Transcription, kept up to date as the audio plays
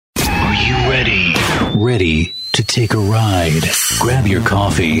Ready to take a ride. Grab your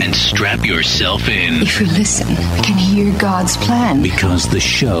coffee and strap yourself in. If we listen, we can hear God's plan. Because the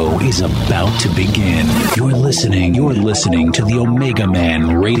show is about to begin. You're listening to the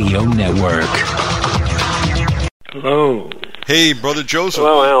Omegaman Radio Network. Hello. Hey, Brother Joseph.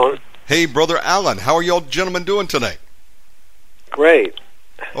 Hello, Alan. Hey, Brother Alan. How are y'all gentlemen doing tonight? Great.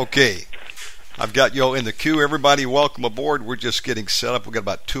 Okay. I've got y'all in the queue. Everybody, welcome aboard. We're just getting set up. We've got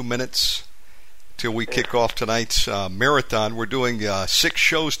about 2 minutes till we kick off tonight's marathon. We're doing 6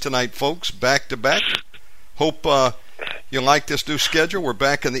 shows tonight, folks, back to back. Hope you like this new schedule. We're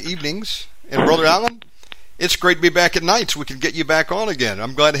back in the evenings. And Brother Alan, it's great to be back at night so we can get you back on again.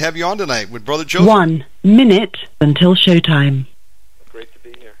 I'm glad to have you on tonight with Brother Joseph. 1 minute until showtime. Great to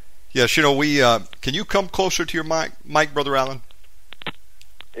be here. Yes, you know, can you come closer to your mic, Brother Alan?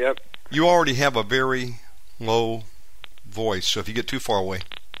 Yep. You already have a very low voice, so if you get too far away.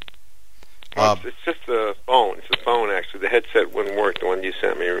 It's just a phone. It's a phone, actually. The headset wouldn't work, the one you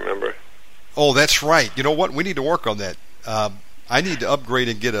sent me, remember? Oh, that's right. You know what? We need to work on that. I need to upgrade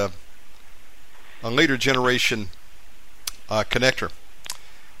and get a later generation connector.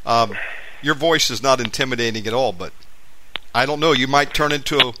 Your voice is not intimidating at all, but I don't know. You might turn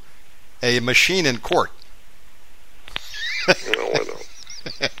into a machine in court. No, I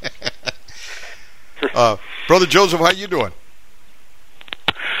don't. Brother Joseph, how you doing?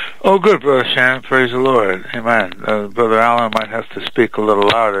 Oh, good, Brother Shannon. Praise the Lord. Amen. Brother Allen might have to speak a little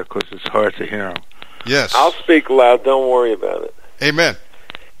louder because it's hard to hear him. Yes. I'll speak loud. Don't worry about it. Amen.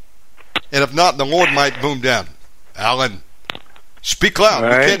 And if not, the Lord might boom down. Alan, speak loud.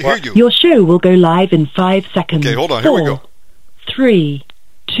 Right. We can't hear you. Your show will go live in 5 seconds. Okay, hold on. Here we go. 4, 3,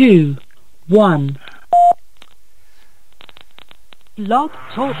 2, 1. Blog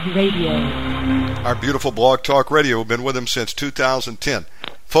Talk Radio. Our beautiful Blog Talk Radio. We've been with him since 2010.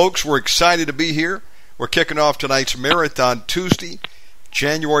 Folks, we're excited to be here. We're kicking off tonight's Marathon Tuesday,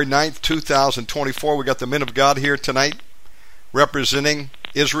 January 9th, 2024. We got the men of God here tonight representing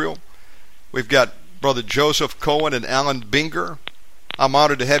Israel. We've got Brother Joseph Cohen and Alan Binger. I'm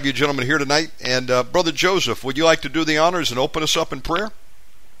honored to have you gentlemen here tonight. And Brother Joseph, would you like to do the honors and open us up in prayer?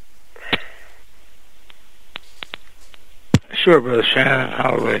 Sure, Brother Shannon.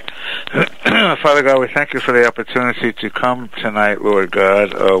 Hallelujah. Father God, we thank you for the opportunity to come tonight, Lord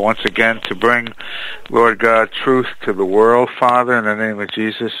God, once again to bring, Lord God, truth to the world, Father, in the name of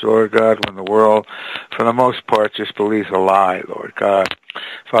Jesus, Lord God, when the world, for the most part, just believes a lie, Lord God.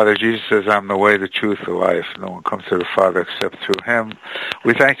 Father, Jesus says, I'm the way, the truth, the life. No one comes to the Father except through him.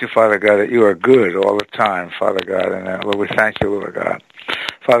 We thank you, Father God, that you are good all the time, Father God, and Lord, we thank you, Lord God.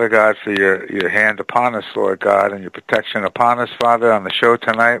 Father God, for your hand upon us, Lord God, and your protection upon us, Father, on the show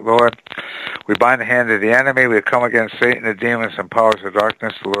tonight, Lord. We bind the hand of the enemy. We come against Satan, the demons, and powers of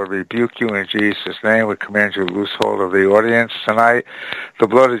darkness. The Lord rebuke you in Jesus' name. We command you to loose hold of the audience tonight. The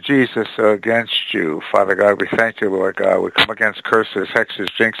blood of Jesus against you. Father God, we thank you, Lord God. We come against curses,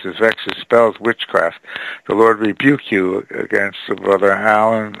 hexes, jinxes, vexes, spells, witchcraft. The Lord rebuke you against Brother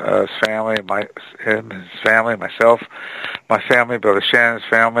Alan's family, his family, myself, my family, Brother Shannon's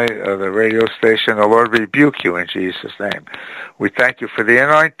family, the radio station. The Lord rebuke you in Jesus' name. We thank you for the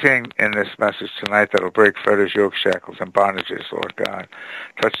anointing in this message tonight that will break fetters, yokes, shackles, and bondages, Lord God.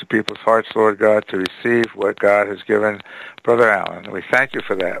 Touch the people's hearts, Lord God, to receive what God has given Brother Alan. We thank you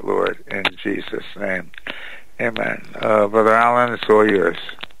for that, Lord, in Jesus' name. Amen. Brother Alan, it's all yours.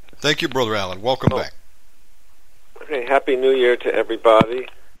 Thank you, Brother Alan. Welcome back. Okay, Happy New Year to everybody.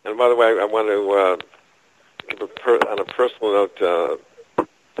 And by the way, I want to give on a personal note, a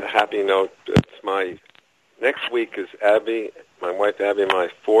happy note. It's my next week is my wife Abby, my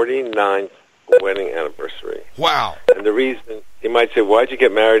 49th wedding anniversary. Wow. And the reason, you might say, why'd you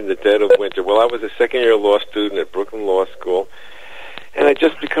get married in the dead of winter? Well, I was a second-year law student at Brooklyn Law School, and I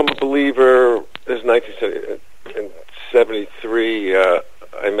just become a believer. This is 1973. I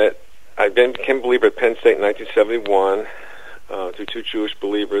became a believer at Penn State in 1971 through 2 Jewish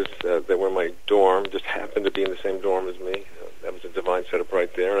believers that were in my dorm, just happened to be in the same dorm as me. That was a divine setup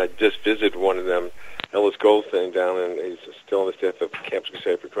right there. And I just visited one of them, Ellis Goldstein, down in, he's still on the staff of Campus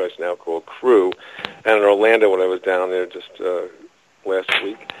Crusade for Christ, now called Crew, and in Orlando when I was down there just last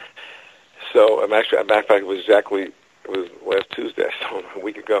week. So I'm actually, matter of fact, it was last Tuesday, so a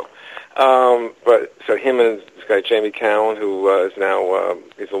week ago. But so him and this guy Jamie Cowan, who is now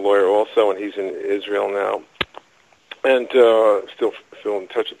he's a lawyer also, and he's in Israel now, and still in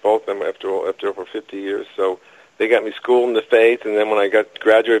touch with both of them after over 50 years. So they got me schooled in the faith, and then when I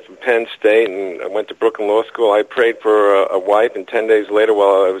graduated from Penn State and I went to Brooklyn Law School, I prayed for a wife, and 10 days later,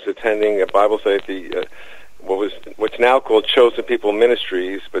 while I was attending a Bible study at the what's now called Chosen People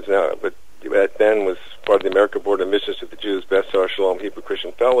Ministries, but it at then was part of the American Board of Missions to the Jews, Bethel Shalom Hebrew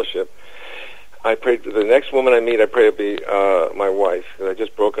Christian Fellowship. I prayed for the next woman I meet. I pray it'll be my wife. I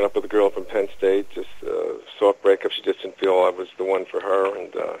just broken up with a girl from Penn State, just soft breakup. She just didn't feel I was the one for her,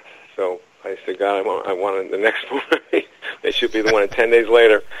 and so I said, God, I wanted the next woman. They should be the one. And 10 days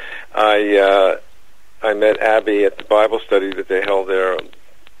later, I met Abby at the Bible study that they held there.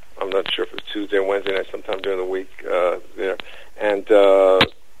 I'm not sure if it was Tuesday or Wednesday night, sometime during the week there, and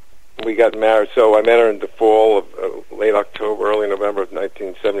we got married. So I met her in the fall of late October, early November of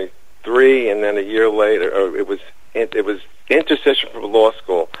 1973, and then a year later, it was intercession for law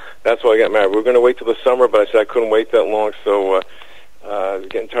school. That's why I got married. We were going to wait till the summer, but I said I couldn't wait that long, so I was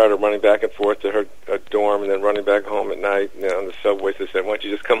getting tired of running back and forth to her dorm and then running back home at night, on the subway. So I said, why don't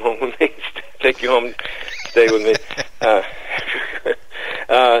you just come home with me, take you home, stay with me.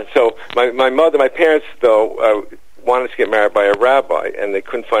 So my parents, though, wanted to get married by a rabbi, and they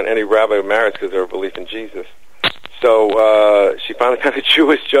couldn't find any rabbi who married because of their belief in Jesus. So she finally found a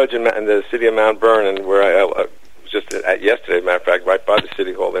Jewish judge in the city of Mount Vernon, where I was just at yesterday, as a matter of fact, right by the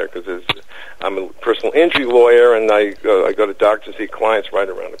city hall there, because I'm a personal injury lawyer, and I go to doctors and see clients right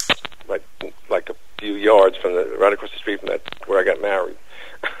around, like a few yards from right across the street from where I got married.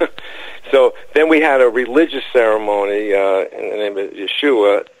 So then we had a religious ceremony in the name of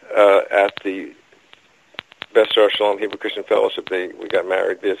Yeshua at the Beth Shalom Hebrew Christian Fellowship. We got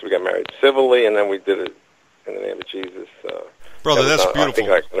married. We got married civilly, and then we did it in the name of Jesus. Brother, that's beautiful.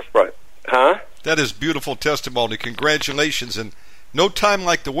 Huh? That is beautiful testimony. Congratulations. And no time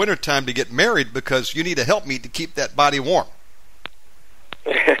like the wintertime to get married, because you need a helpmeet to keep that body warm.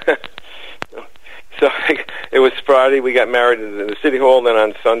 So it was Friday. We got married in the city hall. Then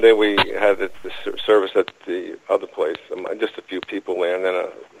on Sunday we had the service at the other place. Just a few people there, and then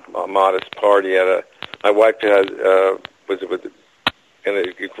a modest party at my wife was in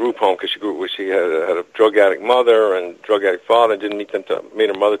a group home because she had a drug addict mother and drug addict father. And didn't meet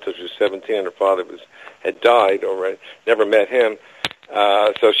her mother till she was 17, and her father had died already. Never met him.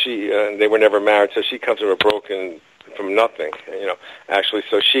 So they were never married. So she comes from from nothing, actually.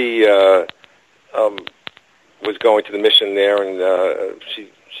 So she was going to the mission there, and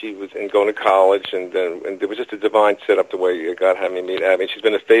she was going to college, and there was just a divine setup the way God had me meet Abby. She's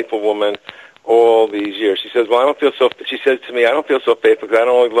been a faithful woman all these years. She says, "Well, she says to me, I don't feel so faithful because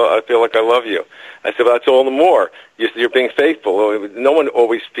I feel like I love you." I said, "Well, that's all the more. You're being faithful. No one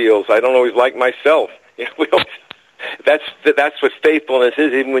always feels. I don't always like myself. That's what faithfulness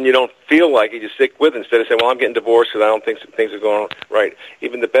is. Even when you don't feel like it, you stick with it instead of saying, well, I'm getting divorced because I don't think things are going right.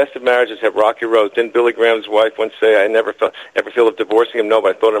 Even the best of marriages have rocky roads. Didn't Billy Graham's wife once say, I never ever feel of divorcing him? No,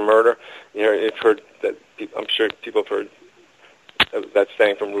 but I thought of murder. You've heard that. I'm sure people have heard that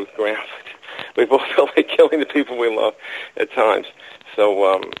saying from Ruth Graham. We've all felt like killing the people we love at times.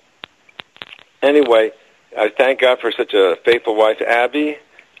 So anyway, I thank God for such a faithful wife, Abby.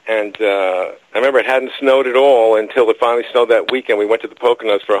 And I remember it hadn't snowed at all until it finally snowed that weekend. We went to the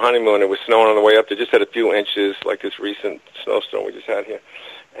Poconos for a honeymoon. It was snowing on the way up. They just had a few inches, like this recent snowstorm we just had here,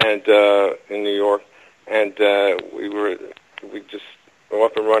 and in New York. And we just were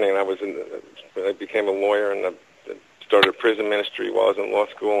up and running. And I became a lawyer, and I started a prison ministry while I was in law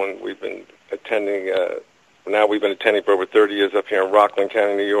school. And we've been attending. Now we've been attending for over 30 years up here in Rockland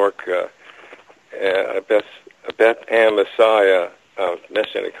County, New York. Beth Am Messiah.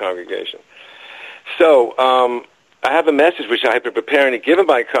 Messianic congregation. So I have a message which I have been preparing to give in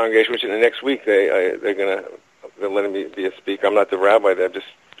my congregation, which in the next week they're letting me be a speaker. I'm not the rabbi. I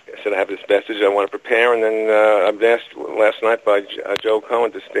said I have this message I want to prepare, and then I've been asked last night by Joe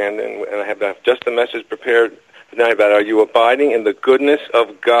Cohen to stand in, and I have just the message prepared tonight about are you abiding in the goodness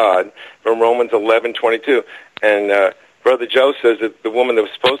of God from Romans 11:22, and Brother Joe says that the woman that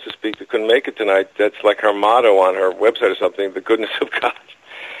was supposed to speak that couldn't make it tonight, that's like her motto on her website or something, the goodness of God.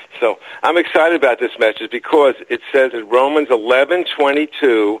 So I'm excited about this message because it says in Romans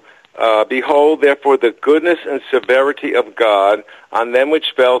 11:22, behold, therefore, the goodness and severity of God on them which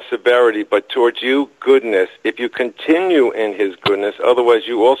spell severity, but towards you goodness, if you continue in his goodness, otherwise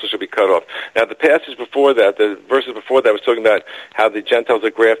you also shall be cut off. Now, the passage before that, the verses before that was talking about how the Gentiles are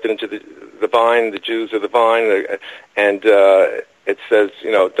grafted into the vine, the Jews are the vine, and it says,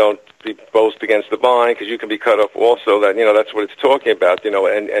 don't boast against the vine because you can be cut off also. That that's what it's talking about.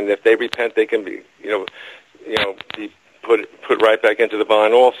 And if they repent, they can be be put right back into the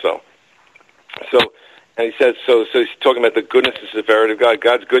vine also. So, and he says, so he's talking about the goodness and severity of God.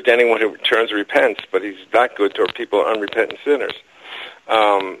 God's good to anyone who turns and repents, but he's not good to people unrepentant sinners.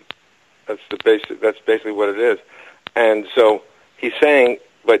 That's basically what it is. And so he's saying,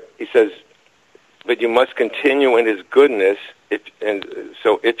 but he says, but you must continue in his goodness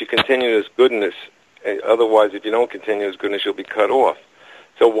so if you continue His goodness, otherwise, if you don't continue His goodness, you'll be cut off.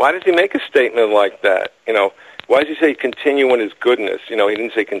 So why does He make a statement like that? Why does He say continue in His goodness? He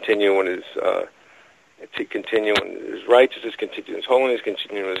didn't say continue in His continue in His righteousness, continue in His holiness,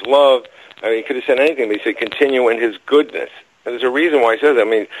 continue in His love. He could have said anything, but He said continue in His goodness. And there's a reason why He says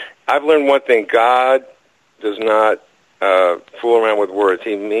that. I've learned one thing: God does not fool around with words.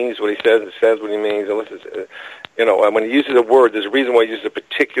 He means what He says and says what He means. And when He uses a word, there's a reason why He uses a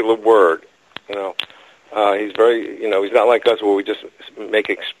particular word. He's very, He's not like us where we just make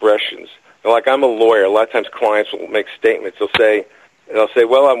expressions. Like I'm a lawyer. A lot of times clients will make statements. They'll say,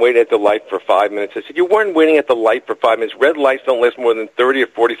 well, I'm waiting at the light for 5 minutes. I said, you weren't waiting at the light for 5 minutes. Red lights don't last more than 30 or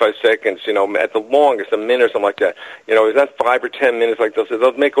 45 seconds, at the longest, a minute or something like that. It's not 5 or 10 minutes like they'll say.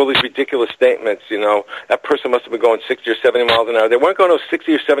 They'll make all these ridiculous statements, That person must have been going 60 or 70 miles an hour. They weren't going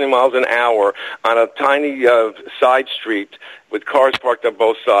 60 or 70 miles an hour on a tiny side street with cars parked on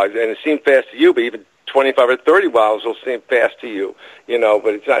both sides. And it seemed fast to you, but even 25 or 30 miles will seem fast to you,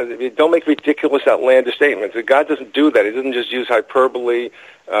 but it's not. Don't make ridiculous, outlandish statements. God doesn't do that. He doesn't just use hyperbole,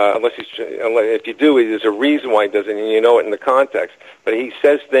 unless if you do, there's a reason why He does it, and you know it in the context. But He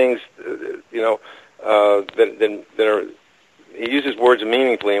says things, that are. He uses words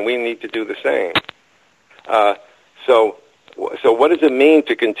meaningfully, and we need to do the same. So what does it mean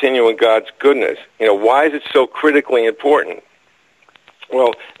to continue in God's goodness? Why is it so critically important?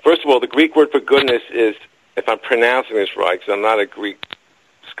 Well, first of all, the Greek word for goodness is, if I'm pronouncing this right, because I'm not a Greek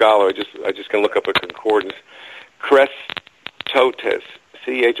scholar, I just can look up a concordance, Chrestotes,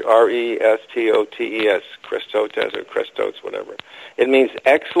 Chrestotes, Chrestotes or Chrestos, whatever. It means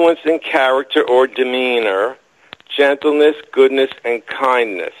excellence in character or demeanor, gentleness, goodness, and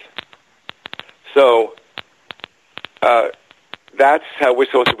kindness. So, that's how we're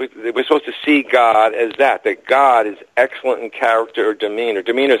supposed to see God as that God is excellent in character or demeanor.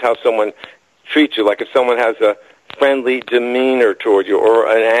 Demeanor is how someone treats you, like if someone has a friendly demeanor toward you or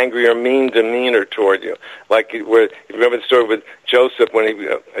an angry or mean demeanor toward you. Like if you remember the story with Jacob when he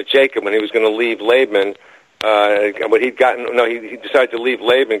was going to leave Laban, he decided to leave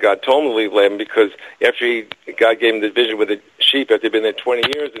Laban. God told him to leave Laban because after God gave him the vision with the sheep after he'd been there 20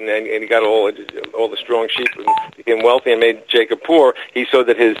 years, and he got all the strong sheep and became wealthy and made Jacob poor. He saw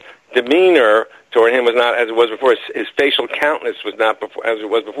that his demeanor toward him was not as it was before. His facial countenance was not as it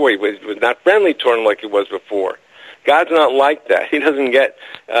was before. He was not friendly toward him like he was before. God's not like that. He doesn't get,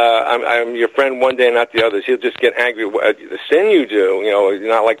 I'm your friend one day and not the others. He'll just get angry at the sin you do. You're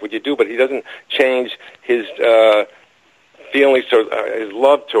not like what you do, but He doesn't change His feelings toward His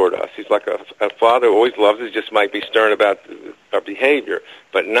love toward us. He's like a father who always loves us. He just might be stern about our behavior,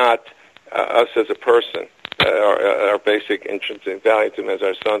 but not us as a person. Our basic intrinsic value to Him as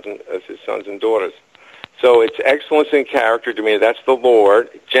as His sons and daughters. So it's excellence in character to me. That's the Lord.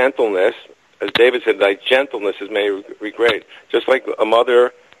 Gentleness. As David said, thy gentleness is made me great. Just like a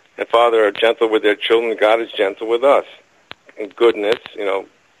mother and father are gentle with their children, God is gentle with us. And goodness,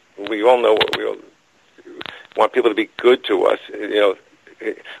 we all know what we want people to be good to us.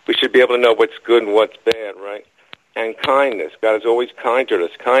 We should be able to know what's good and what's bad, right? And kindness. God is always kind to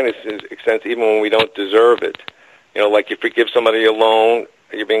us. Kindness extends even when we don't deserve it. Like you forgive somebody a loan,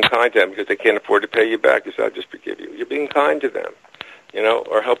 you're being kind to them because they can't afford to pay you back. You say, I'll just forgive you. You're being kind to them.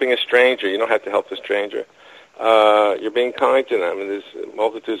 Or helping a stranger. You don't have to help the stranger. You're being kind to them, and there's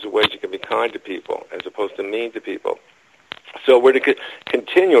multitudes of ways you can be kind to people as opposed to mean to people. So we're to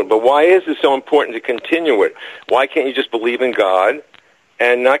continue it. But why is it so important to continue it? Why can't you just believe in God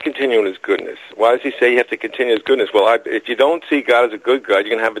and not continue in His goodness? Why does He say you have to continue His goodness? Well, if you don't see God as a good God, you're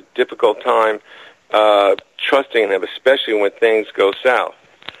going to have a difficult time trusting in Him, especially when things go south.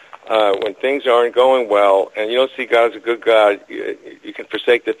 When things aren't going well and you don't see God as a good God, you can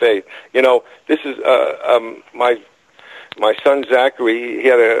forsake the faith. This is my son Zachary. He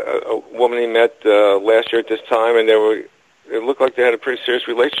had a woman he met last year at this time, and it looked like they had a pretty serious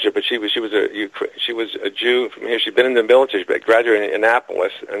relationship. But she was a Jew from here. She'd been in the military. She graduated in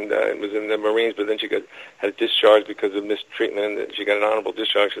Annapolis and was in the Marines. But then she had a discharge because of mistreatment, and she got an honorable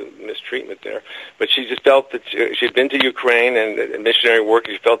discharge because of mistreatment there. But she just felt that she'd been to Ukraine and missionary work.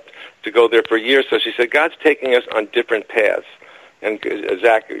 She felt to go there for years. So she said, God's taking us on different paths. And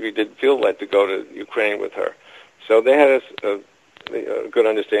Zachary did feel led to go to Ukraine with her. So they had a good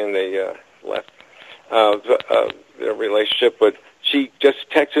understanding. They left their relationship, but she just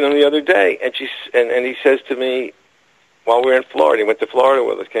texted him the other day, and he says to me, while we were in Florida, he went to Florida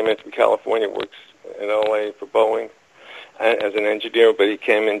with us, came in from California, works in L.A. for Boeing, as an engineer, but he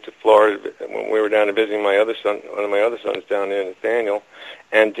came into Florida when we were down visiting my other son, one of my other sons down there, Nathaniel,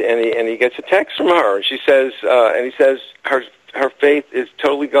 and he gets a text from her, and she says, and he says her faith is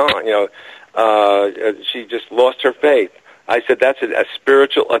totally gone. She just lost her faith. I said that's a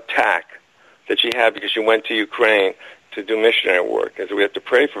spiritual attack that she had because she went to Ukraine to do missionary work, and so we have to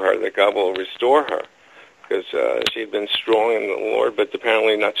pray for her that God will restore her, because she had been strong in the Lord, but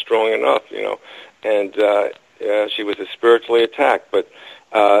apparently not strong enough, and she was spiritually attacked. But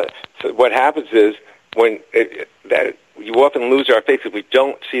so what happens is that you often lose our faith if we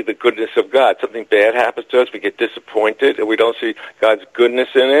don't see the goodness of God. Something bad happens to us, we get disappointed, and we don't see God's goodness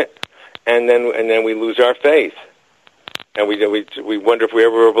in it, and then we lose our faith. And we wonder if we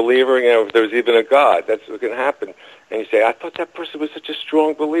ever were a believer, if there's even a God. That's what can happen. And you say, I thought that person was such a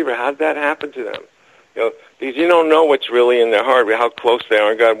strong believer. How did that happen to them? Because you don't know what's really in their heart, how close they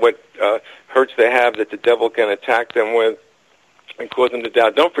are, and God, what hurts they have that the devil can attack them with and cause them to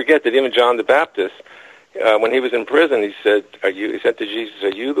doubt. Don't forget that even John the Baptist, when he was in prison, he said to Jesus,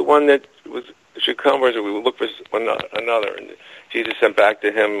 "Are you the one that should come, or should we look for another?" And Jesus sent back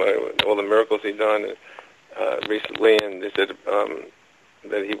to him all the miracles he'd done recently, and they said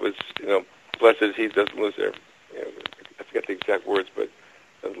that he was, blessed is he doesn't lose their, I forget the exact words, but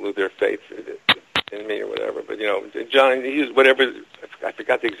doesn't lose their faith in me or whatever. But John, he used whatever, I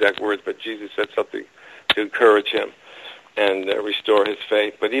forgot the exact words, but Jesus said something to encourage him and restore his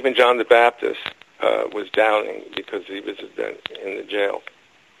faith. But even John the Baptist was doubting because he was in the jail.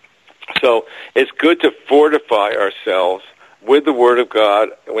 So it's good to fortify ourselves with the Word of God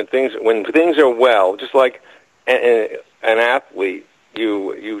when things are well. Just like an athlete,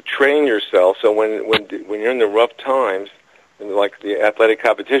 you train yourself. So when you're in the rough times, like the athletic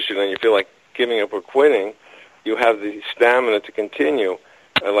competition, and you feel like giving up or quitting, you have the stamina to continue,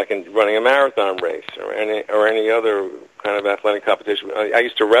 like in running a marathon race or any other kind of athletic competition. I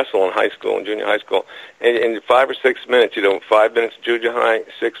used to wrestle in high school, in junior high school, and in 5 or 6 minutes, 5 minutes in junior high,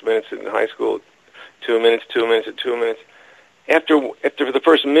 6 minutes in high school, 2 minutes, 2 minutes, and 2 minutes. After the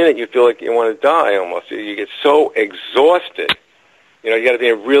first minute, you feel like you want to die almost. You get so exhausted. You got to be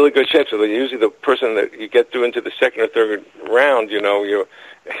in really good shape. So usually the person that you get through into the second or third round, you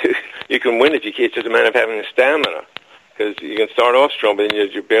can win if you can't. It's just a matter of having the stamina, because you can start off strong, but then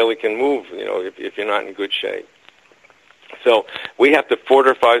you barely can move. If you're not in good shape. So we have to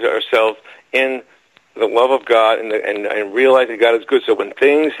fortify ourselves in the love of God and realize that God is good. So when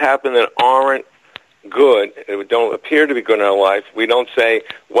things happen that aren't good, that don't appear to be good in our life, we don't say,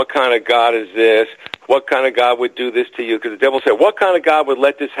 what kind of God is this? What kind of God would do this to you? Because the devil said, what kind of God would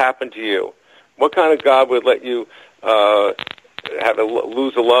let this happen to you? What kind of God would let you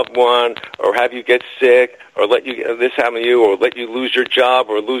lose a loved one, or have you get sick, or let you this happen to you, or let you lose your job,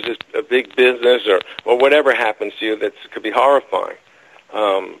 or lose a big business, or whatever happens to you that could be horrifying.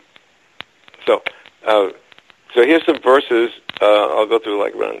 So here's some verses. I'll go through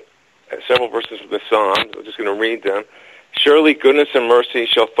around several verses from the Psalms. I'm just going to read them. Surely goodness and mercy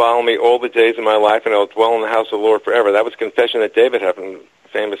shall follow me all the days of my life, and I will dwell in the house of the Lord forever. That was confession that David had from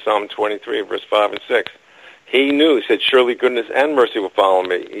famous Psalm 23, verse 5 and 6. He knew, he said, surely goodness and mercy will follow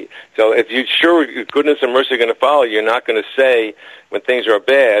me. So if you're sure goodness and mercy are going to follow you, you're not going to say when things are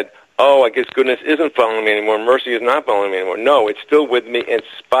bad, oh, I guess goodness isn't following me anymore, mercy is not following me anymore. No, it's still with me in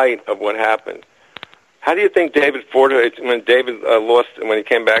spite of what happened. How do you think David when David lost, when he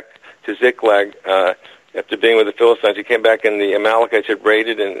came back to Ziklag, after being with the Philistines, he came back and the Amalekites had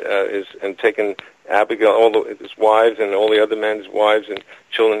raided and taken Abigail, his wives, and all the other men's wives and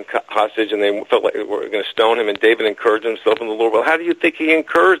children hostage, and they felt like they were going to stone him, and David encouraged himself in the Lord. Well, how do you think he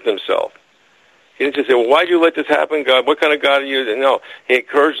encouraged himself? He didn't just say, well, why did you let this happen, God? What kind of God are you? No, he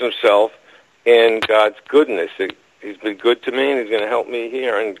encouraged himself in God's goodness. He's been good to me, and he's going to help me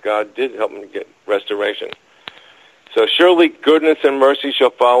here, and God did help me get restoration. So surely goodness and mercy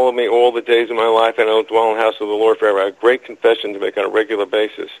shall follow me all the days of my life, and I will dwell in the house of the Lord forever. I have great confession to make on a regular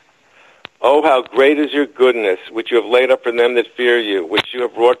basis. Oh, how great is your goodness, which you have laid up for them that fear you, which you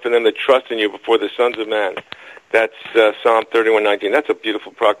have wrought for them that trust in you before the sons of men. That's Psalm 31:19. That's a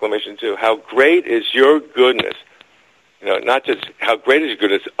beautiful proclamation, too. How great is your goodness. Not just how great is your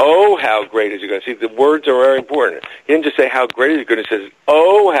goodness. Oh, how great is your goodness. See, the words are very important. He didn't just say how great is your goodness. He says,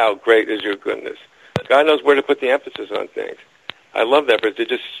 oh, how great is your goodness. God knows where to put the emphasis on things. I love that verse. It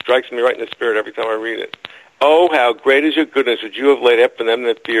just strikes me right in the spirit every time I read it. Oh, how great is your goodness, which you have laid up for them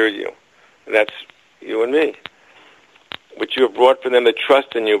that fear you. And that's you and me. Which you have brought for them that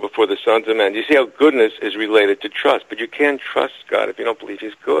trust in you before the sons of men. You see how goodness is related to trust. But you can't trust God if you don't believe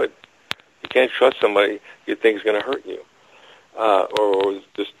he's good. You can't trust somebody you think is going to hurt you. Or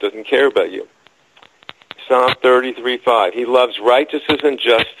just doesn't care about you. Psalm 33:5. He loves righteousness and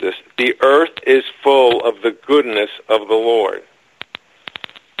justice. The earth is full of the goodness of the Lord.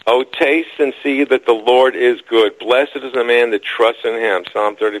 Oh, taste and see that the Lord is good. Blessed is the man that trusts in him.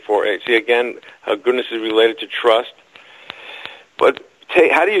 Psalm 34:8. See again how goodness is related to trust. But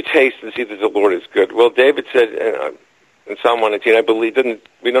how do you taste and see that the Lord is good? Well, David said in Psalm 119, I believe,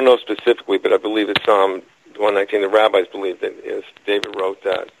 we don't know specifically, but I believe it's Psalm 119. The rabbis believe that David wrote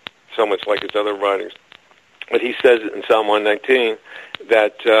that, so much like his other writings. But he says in Psalm 119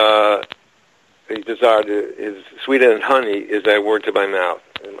 that he desired is sweeter than honey is thy word to my mouth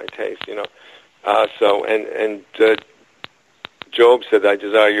and my taste. Job said, I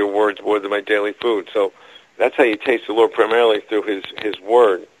desire your words more than my daily food. So that's how you taste the Lord, primarily through his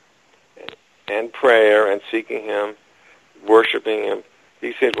word and prayer and seeking him, worshiping him.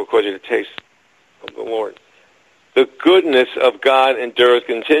 These things will cause you to taste of the Lord. The goodness of God endures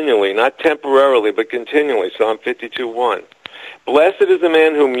continually, not temporarily, but continually. Psalm 52:1. Blessed is the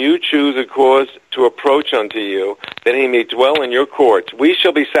man whom you choose and cause to approach unto you, that he may dwell in your courts. We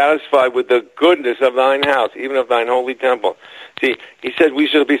shall be satisfied with the goodness of thine house, even of thine holy temple. See, he said we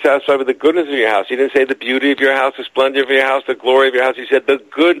shall be satisfied with the goodness of your house. He didn't say the beauty of your house, the splendor of your house, the glory of your house. He said the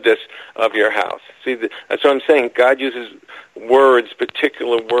goodness of your house. See, that's what I'm saying. God uses words,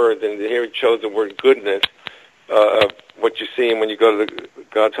 particular words, and here he chose the word goodness, what you see when you go to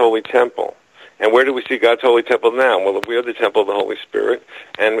God's holy temple. And where do we see God's holy temple now? Well, we are the temple of the Holy Spirit,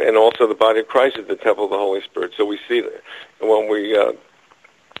 and also the body of Christ is the temple of the Holy Spirit. So we see that when we,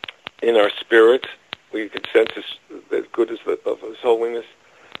 in our spirits, we can sense the goodness of His holiness,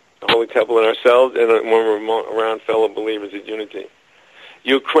 the holy temple in ourselves, and when we're around fellow believers in unity.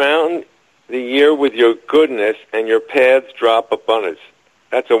 You crown the year with your goodness, and your paths drop abundance.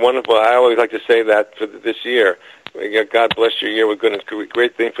 That's a wonderful, I always like to say that for this year. God bless your year with goodness.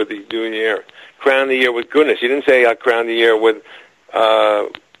 Great thing for the new year. Crown the year with goodness. He didn't say I crown the year with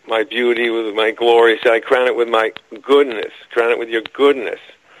my beauty, with my glory. He said I crown it with my goodness. Crown it with your goodness.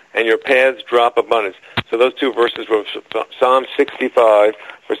 And your paths drop abundance. So those two verses were Psalm 65,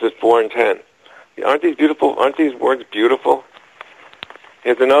 verses 4 and 10. Aren't these beautiful? Aren't these words beautiful?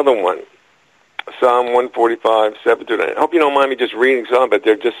 Here's another one. Psalm 145, 7 through 9. I hope you don't mind me just reading some, but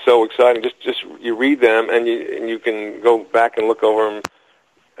they're just so exciting. Just you read them, and you can go back and look over them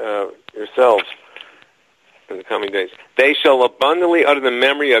yourselves in the coming days. They shall abundantly utter the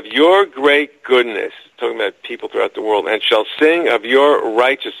memory of your great goodness, talking about people throughout the world, and shall sing of your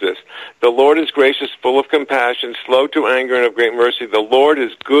righteousness. The Lord is gracious, full of compassion, slow to anger, and of great mercy. The Lord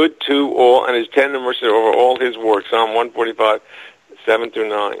is good to all, and his tender mercy over all his works. Psalm 145, 7 through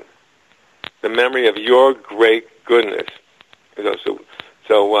 9. The memory of your great goodness.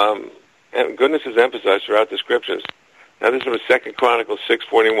 And goodness is emphasized throughout the scriptures. Now this is from 2 Chronicles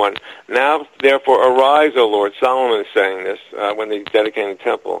 6:41. Now therefore arise, O Lord. Solomon is saying this when they dedicated the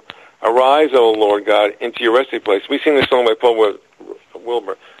temple. Arise, O Lord God, into your resting place. We sing this song by Paul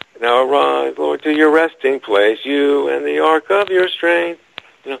Wilbur. Now arise, Lord, to your resting place, you and the ark of your strength.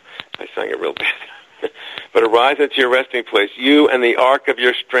 I sang it real bad. But arise into your resting place, you and the ark of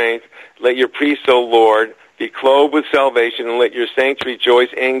your strength. Let your priests, O Lord, be clothed with salvation, and let your saints rejoice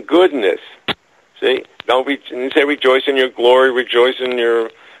in goodness. See? Don't say rejoice in your glory, rejoice in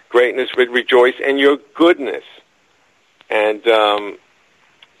your greatness, but rejoice in your goodness. And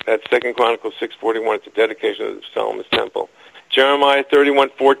that's 2 Chronicles 6:41. It's a dedication of Solomon's temple. Jeremiah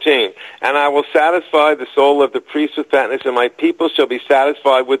 31:14. And I will satisfy the soul of the priest with fatness, and my people shall be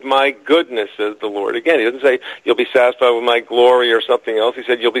satisfied with my goodness, says the Lord. Again, he doesn't say you'll be satisfied with my glory or something else. He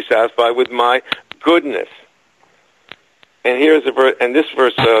said you'll be satisfied with my goodness. And here's a verse, and this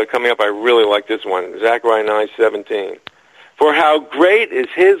verse coming up, I really like this one, Zechariah 9:17. For how great is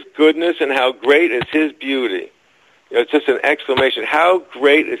his goodness and how great is his beauty. It's just an exclamation. How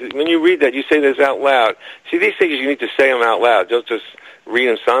great is it? When you read that, you say this out loud. See, these things you need to say them out loud. Don't just read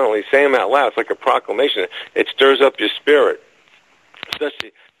them silently. Say them out loud. It's like a proclamation. It stirs up your spirit.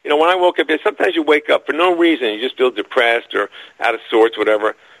 Especially, when I woke up, sometimes you wake up for no reason. You just feel depressed or out of sorts,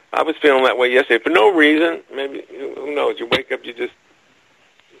 whatever. I was feeling that way yesterday for no reason. Maybe, who knows? You wake up,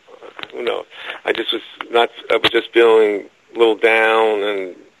 who knows? I was just feeling a little down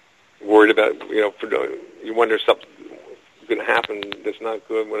and worried about, you wonder if something's going to happen that's not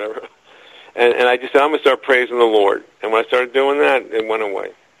good, whatever. And I just said, I'm going to start praising the Lord. And when I started doing that, it went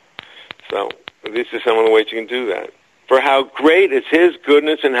away. So these are some of the ways you can do that. For how great is his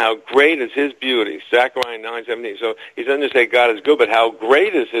goodness and how great is his beauty. Zechariah 9:17. So he doesn't just say God is good, but how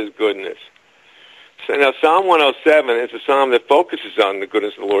great is his goodness. So now Psalm 107 is a psalm that focuses on the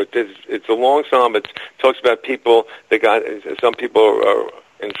goodness of the Lord. It's a long psalm, but talks about people that God. Some people are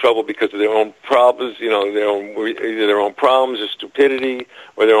in trouble because of their own problems, either their own problems or stupidity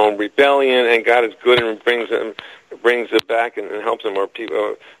or their own rebellion, and God is good and brings it back and helps them, or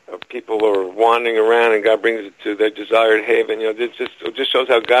people are wandering around and God brings it to their desired haven. It just shows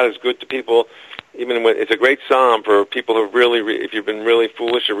how God is good to people. Even when it's a great psalm for people who really, if you've been really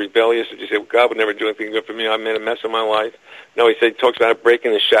foolish or rebellious, and you say, well, God would never do anything good for me, I made a mess of my life. No, he talks about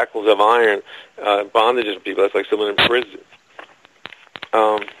breaking the shackles of iron, bondages of people. That's like someone in prison.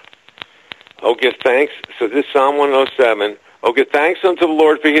 Give thanks. So this is Psalm 107. Give thanks unto the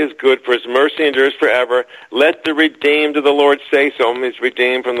Lord for his good, for his mercy endures forever. Let the redeemed of the Lord say so. He's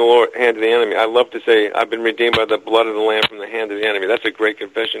redeemed from the hand of the enemy. I love to say, I've been redeemed by the blood of the Lamb from the hand of the enemy. That's a great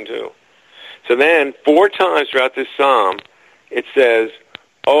confession, too. So then, 4 times throughout this psalm, it says,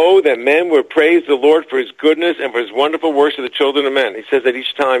 oh, that men would praise the Lord for his goodness and for his wonderful works of the children of men. He says that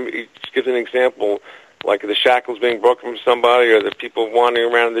each time, he gives an example, like the shackles being broken from somebody, or the people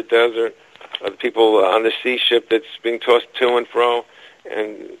wandering around in the desert, or the people on the sea ship that's being tossed to and fro,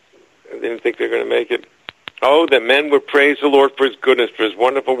 and they didn't think they're going to make it. Oh, that men would praise the Lord for his goodness, for his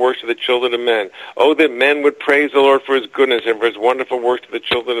wonderful works of the children of men. Oh, that men would praise the Lord for his goodness and for his wonderful works of the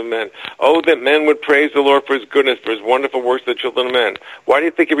children of men. Oh, that men would praise the Lord for his goodness, for his wonderful works of the children of men. Why do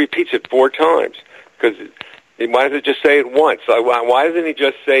you think he repeats it 4 times? Because why does it just say it once? Why doesn't he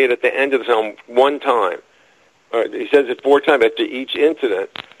just say it at the end of the psalm 1 time? He says it 4 times after each incident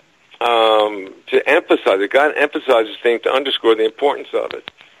to emphasize it. God emphasizes things to underscore the importance of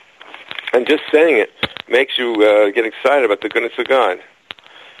it. And just saying it makes you get excited about the goodness of God.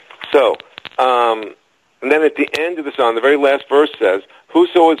 So, and then at the end of the psalm, the very last verse says,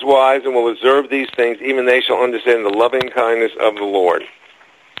 whoso is wise and will observe these things, even they shall understand the loving kindness of the Lord.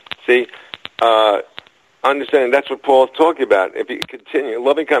 See, understanding, that's what Paul is talking about. If you continue,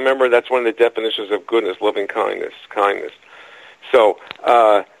 loving kindness, remember, that's one of the definitions of goodness, loving kindness. So,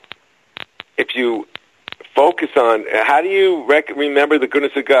 if you focus on how do you remember the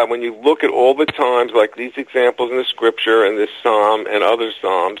goodness of God when you look at all the times, like these examples in the Scripture and this psalm and other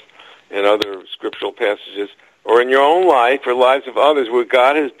psalms and other scriptural passages, or in your own life or lives of others, where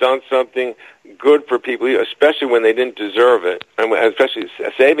God has done something good for people, especially when they didn't deserve it, and especially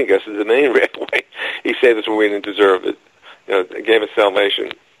saving us is the main way. He saved us when we didn't deserve it. He gave us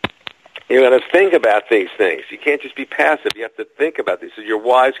salvation. You got to think about these things. You can't just be passive. You have to think about these. So you're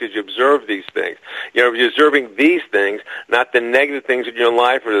wise because you observe these things. You're observing these things, not the negative things in your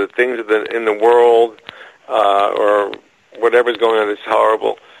life or the things in the world or whatever's going on that's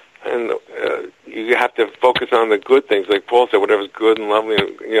horrible. And you have to focus on the good things, like Paul said. Whatever's good and lovely,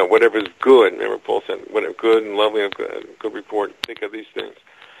 whatever's good. Remember, Paul said, whatever good and lovely, and good report. Think of these things.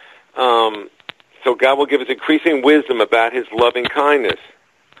 So God will give us increasing wisdom about his loving kindness.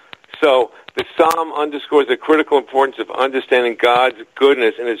 So the psalm underscores the critical importance of understanding God's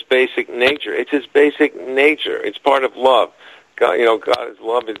goodness in his basic nature. It's his basic nature. It's part of love. God, God's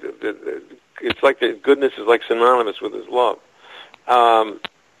love is. It's like the goodness is like synonymous with his love.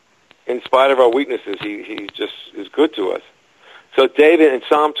 In spite of our weaknesses, he just is good to us. So David in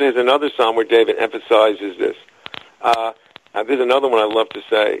Psalm 2 has another psalm where David emphasizes this. There's another one I love to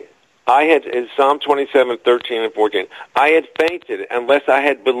say. In Psalm 27, 13 and 14, I had fainted unless I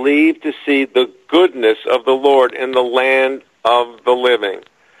had believed to see the goodness of the Lord in the land of the living.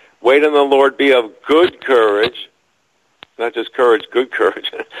 Wait on the Lord, be of good courage, not just courage, good courage,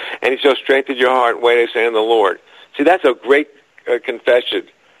 and he shall strengthen your heart, wait, I say, in the Lord. See, that's a great confession.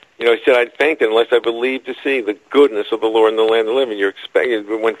 He said, I'd fainted unless I believed to see the goodness of the Lord in the land of the living. You're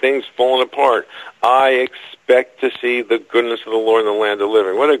expecting, when things falling apart, I expect to see the goodness of the Lord in the land of the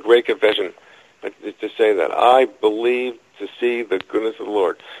living. What a great confession to say that. I believe to see the goodness of the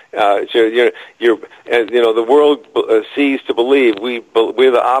Lord. The world sees to believe.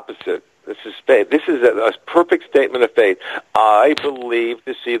 We're the opposite. This is faith. This is a perfect statement of faith. I believe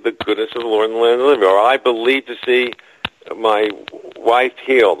to see the goodness of the Lord in the land of the living. Or I believe to see my wife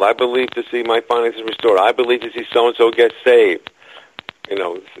healed. I believe to see my finances restored. I believe to see so-and-so get saved.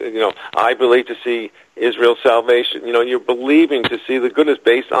 I believe to see Israel's salvation. You're believing to see the goodness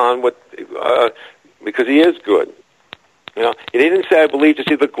based on because he is good. He didn't say, I believe to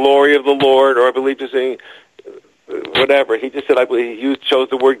see the glory of the Lord, or I believe to see whatever. He just said, I believe. He chose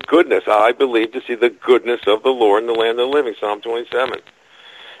the word goodness. I believe to see the goodness of the Lord in the land of the living, Psalm 27.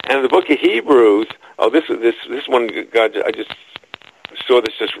 And in the book of Hebrews, this one, God, I just saw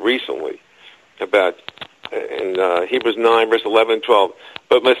this just recently about in Hebrews 9, verse 11 and 12.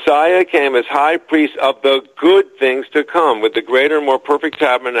 But Messiah came as high priest of the good things to come, with the greater and more perfect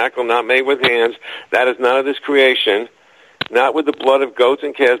tabernacle not made with hands, that is none of this creation, not with the blood of goats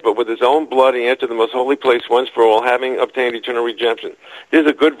and calves, but with his own blood he entered the most holy place once for all, having obtained eternal redemption. This is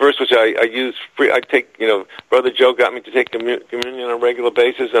a good verse which I use. I take, Brother Joe got me to take communion on a regular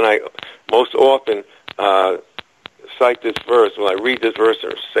basis, and I most often cite this verse when I read this verse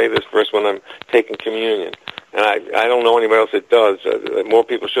or say this verse when I'm taking communion. And I don't know anybody else that does. More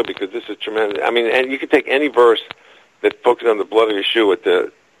people should, because this is tremendous. I mean, and you can take any verse that focuses on the blood of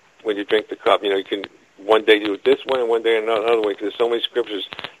Yeshua when you drink the cup. You can one day do it this way and one day another way, because there's so many scriptures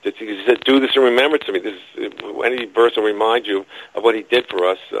that he said, do this and remember to me. Any verse will remind you of what he did for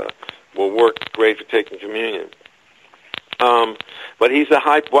us will work great for taking communion. But he's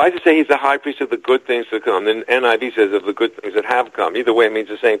why does it say he's the high priest of the good things to come? The NIV says of the good things that have come. Either way, it means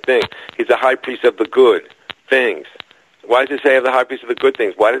the same thing. He's the high priest of the good things. Why does it say of the high priest of the good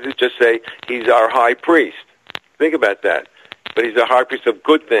things? Why does it just say he's our high priest? Think about that. But he's the high priest of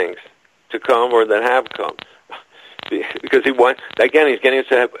good things to come or that have come. Because he's getting us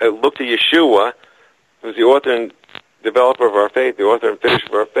to look to Yeshua, who's the author and developer of our faith, the author and finisher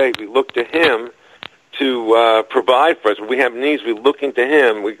of our faith. We look to him to provide for us. When we have needs, we look into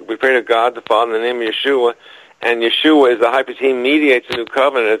him. We pray to God the Father in the name of Yeshua, and Yeshua is the high priest. He mediates a new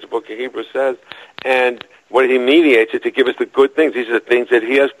covenant, as the book of Hebrews says, and what he mediates is to give us the good things. These are the things that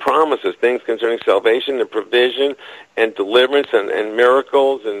he has promised us, things concerning salvation and provision and deliverance and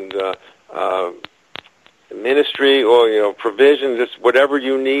miracles and ministry or provision, just whatever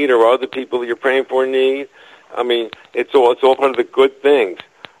you need or other people that you're praying for need. I mean, it's all part of the good things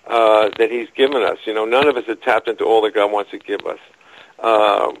that he's given us. None of us have tapped into all that God wants to give us.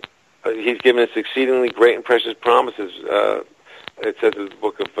 He's given us exceedingly great and precious promises. It says in the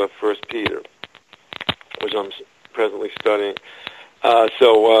book of 1 Peter, which I'm presently studying.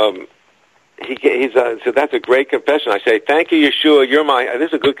 So that's a great confession. I say, thank you, Yeshua. This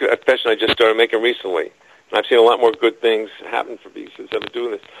is a good confession I just started making recently. I've seen a lot more good things happen for me since I've been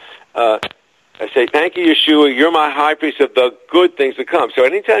doing this. I say, thank you, Yeshua. You're my high priest of the good things to come. So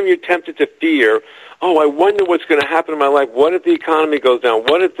anytime you're tempted to fear, I wonder what's going to happen in my life. What if the economy goes down?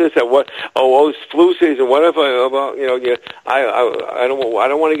 What if this? It's flu season. What if I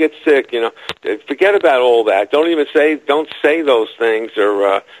don't want to get sick? Forget about all that. Don't say those things.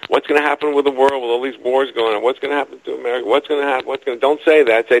 Or what's going to happen with the world with all these wars going on? What's going to happen to America? What's going to happen? Don't say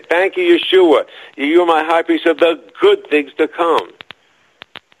that. Say, thank you, Yeshua. You're my high priest of the good things to come.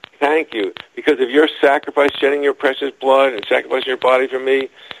 Thank you, because of your sacrifice, shedding your precious blood and sacrificing your body for me.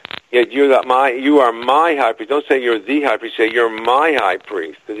 Yet you are my high priest. Don't say you're the high priest. Say you're my high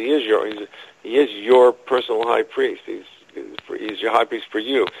priest, because he is your personal high priest. He's your high priest for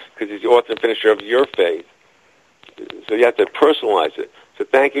you, because he's the author and finisher of your faith. So you have to personalize it. So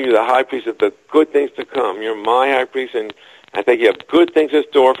thank you, you're the high priest of the good things to come. You're my high priest, and I think you have good things in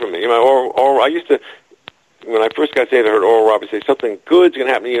store for me. I used to. When I first got saved, I heard Oral Roberts say something good's going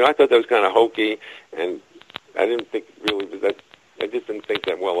to happen to you. I thought that was kind of hokey, and I didn't think really that. I just didn't think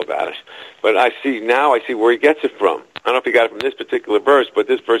that well about it. But I see where he gets it from. I don't know if he got it from this particular verse, but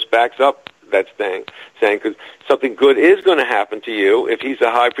this verse backs up that saying because something good is going to happen to you if he's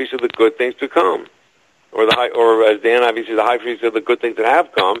the high priest of the good things to come, or as the NIV says, the high priest of the good things that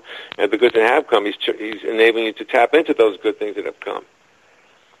have come, and the good things that have come, he's enabling you to tap into those good things that have come.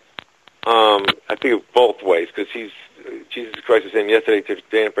 I think of both ways, because Jesus Christ is the same yesterday,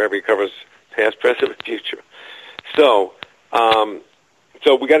 today, and forever. He covers past, present, and future. So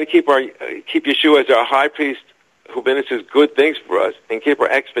we got to keep Yeshua as our high priest who ministers good things for us, and keep our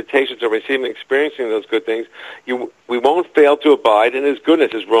expectations of receiving and experiencing those good things. We won't fail to abide in his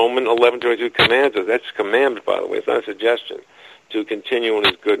goodness, as Romans 11:22 commands us. That's a commandment, by the way. It's not a suggestion. To continue in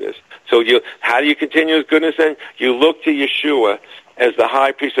his goodness. So how do you continue his goodness then? You look to Yeshua as the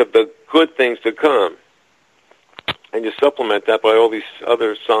high priest of the good things to come. And you supplement that by all these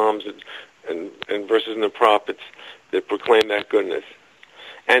other psalms and verses in the prophets that proclaim that goodness.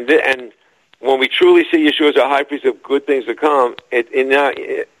 And when we truly see Yeshua as a high priest of good things to come,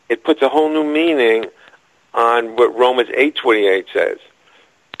 it puts a whole new meaning on what Romans 8:28 says.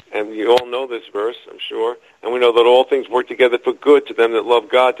 And you all know this verse, I'm sure. And we know that all things work together for good to them that love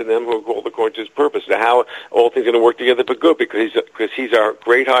God, to them who are called according to his purpose. So how all things are going to work together for good? Because he's our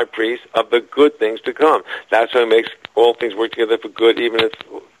great high priest of the good things to come. That's why he makes all things work together for good, even if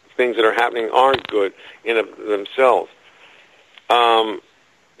things that are happening aren't good in of themselves.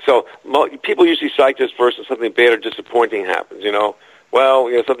 So people usually cite this verse when something bad or disappointing happens,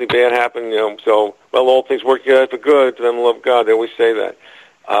 something bad happened, all things work together for good to them who love God. They always say that.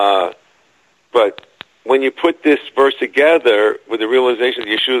 But when you put this verse together with the realization that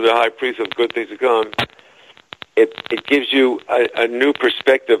Yeshua is the high priest of good things to come, it gives you a new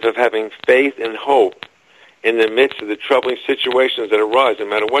perspective of having faith and hope in the midst of the troubling situations that arise, no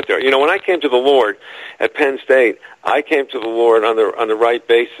matter what they are. You know, when I came to the Lord at Penn State, I came to the Lord on the right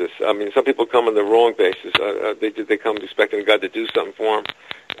basis. I mean, some people come on the wrong basis. They come expecting God to do something for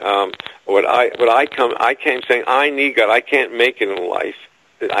them. I came saying, I need God. I can't make it in life.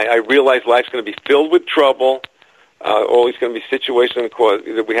 I realize life's going to be filled with trouble. Always going to be situations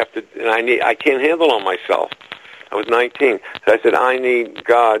that we have to, and I can't handle on myself. I was 19, so I said, I need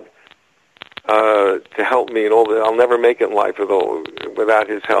God to help me, and I'll never make it in life without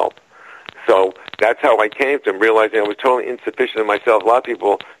His help. So that's how I came to Him, realizing I was totally insufficient in myself. A lot of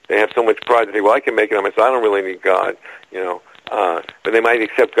people, they have so much pride that they, well, I can make it on myself. I don't really need God, you know. But they might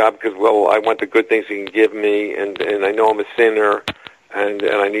accept God because, well, I want the good things He can give me, and I know I'm a sinner, and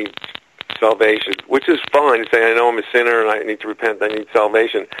I need salvation, which is fine to say, I know I'm a sinner and I need to repent, I need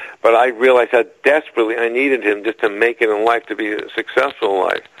salvation. But I realized how desperately I needed Him just to make it in life, to be successful in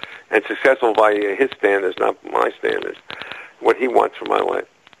life. And successful by His standards, not my standards. What He wants for my life.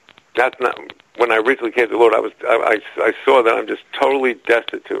 That's not, when I originally came to the Lord, I saw that I'm just totally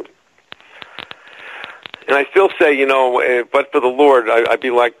destitute. And I still say, you know, but for the Lord, I'd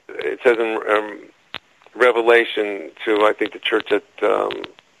be like, it says in Revelation to, I think, the church at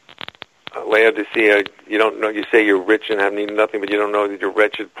Laodicea, you don't know, you say you're rich and have needed nothing, but you don't know that you're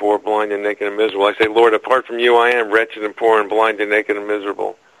wretched, poor, blind, and naked and miserable. I say, Lord, apart from You, I am wretched and poor and blind and naked and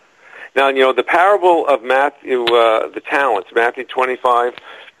miserable. Now, you know, the parable of Matthew, the talents, Matthew 25,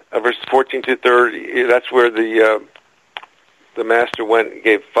 verses 14 to 30, that's where the master went and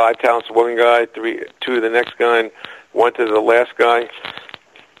gave 5 talents to one guy, 2 to the next guy, and 1 to the last guy.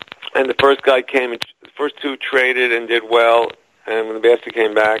 And the first guy came, and the first 2 traded and did well, and when the master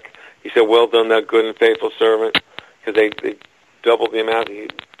came back, he said, well done, thou good and faithful servant, because they doubled the amount.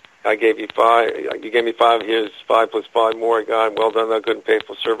 I gave you 5. You gave me 5. Here's 5 plus 5 more. God, well done, thou good and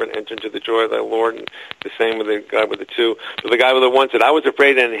faithful servant. Enter into the joy of thy Lord. And the same with the guy with the 2. So the guy with the 1 said, I was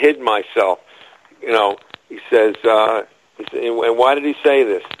afraid and hid myself. You know, he says, and why did he say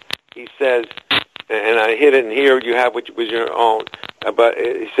this? He says, and I hid it, and here you have what was your own. But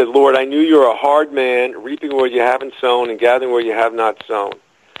he said, Lord, I knew you're a hard man, reaping where you haven't sown and gathering where you have not sown.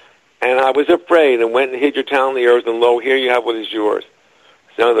 And I was afraid and went and hid your talent in the earth, and lo, here you have what is yours.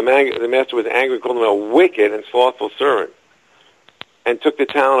 So the master was angry, called him a wicked and slothful servant, and took the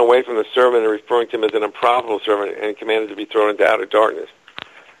talent away from the servant, and referring to him as an unprofitable servant, and commanded to be thrown into outer darkness.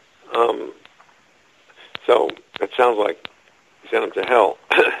 So that sounds like he sent him to hell.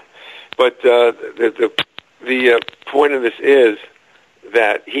 But the point of this is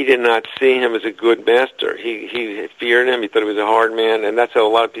that he did not see him as a good master. He feared him. He thought he was a hard man, and that's how a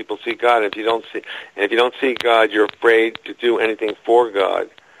lot of people see God. If you don't see God, you're afraid to do anything for God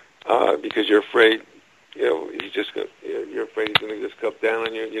because you're afraid. You know, you're afraid He's going to just come down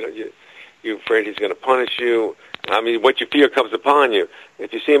on you. You know, you're afraid He's going to punish you. I mean, what you fear comes upon you.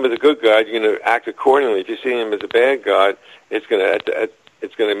 If you see Him as a good God, you're going to act accordingly. If you see Him as a bad God, it's going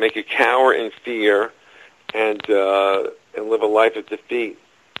to make you cower in fear and live a life of defeat.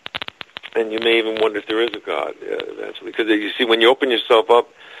 And you may even wonder if there is a God eventually. Because you see, when you open yourself up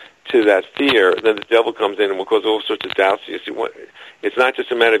to that fear, then the devil comes in and will cause all sorts of doubts. You see, it's not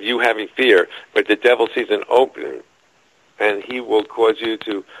just a matter of you having fear, but the devil sees an opening, and he will cause you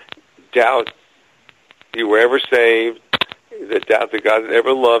to doubt you were ever saved, that doubt that God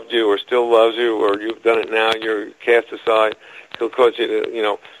ever loved you or still loves you, or you've done it now, you're cast aside. He'll cause you to, you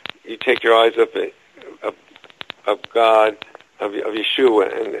know, you take your eyes up of God, of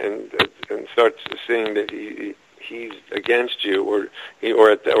Yeshua, and start seeing that He's against you, or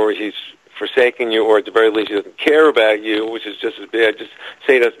He's forsaking you, or at the very least He doesn't care about you, which is just as bad. Just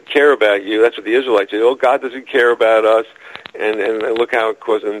say He doesn't care about you. That's what the Israelites did. Oh, God doesn't care about us, and look how it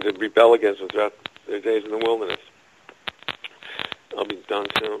caused them to rebel against Him throughout their days in the wilderness. I'll be done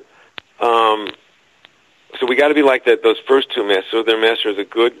soon. So we got to be like that. Those first 2 masters. So their master is a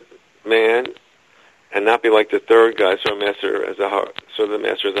good man, and not be like the third guy. So the master is a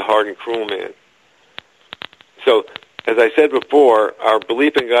hard and cruel man. So, as I said before, our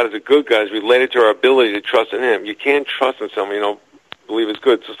belief in God as a good God is related to our ability to trust in Him. You can't trust in someone you don't believe is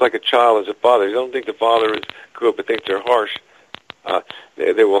good. It's just like a child as a father. You don't think the father is good, but think they're harsh.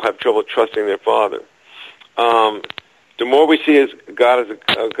 They will have trouble trusting their father. The more we see God as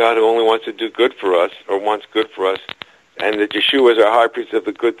a God who only wants to do good for us, or wants good for us, and that Yeshua is our high priest of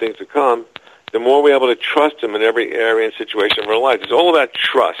the good things to come, the more we're able to trust Him in every area and situation of our lives. It's all about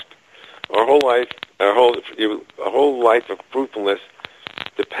trust. Our whole life of fruitfulness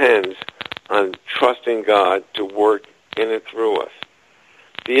depends on trusting God to work in and through us.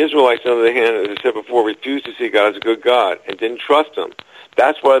 The Israelites, on the other hand, as I said before, refused to see God as a good God and didn't trust Him.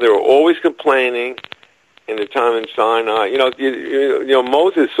 That's why they were always complaining in the time in Sinai.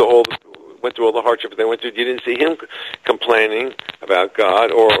 Moses went through all the hardships they went through. You didn't see him complaining about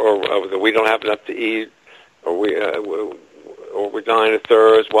God, or we don't have enough to eat, or we're dying of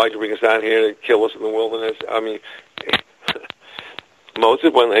thirst. Why'd you bring us out here to kill us in the wilderness? I mean,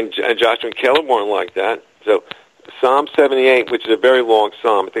 Moses and Joshua and Caleb weren't like that. So Psalm 78, which is a very long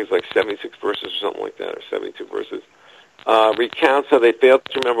psalm, I think it's like 76 verses or something like that, or 72 verses, recounts how they failed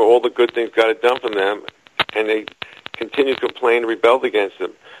to remember all the good things God had done for them, and they continued to complain and rebelled against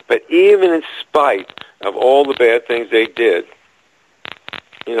him. But even in spite of all the bad things they did,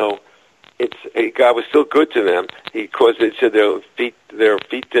 God was still good to them. Because it said their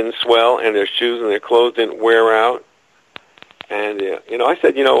feet didn't swell, and their shoes and their clothes didn't wear out. And I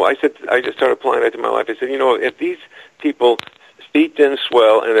just started applying that to my life. I said, if these people's feet didn't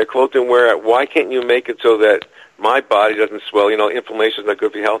swell and their clothes didn't wear out, why can't you make it so that my body doesn't swell? Inflammation is not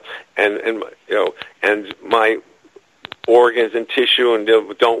good for your health, and my organs and tissue and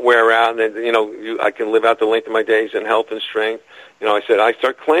don't wear out, and then I can live out the length of my days in health and strength. I said I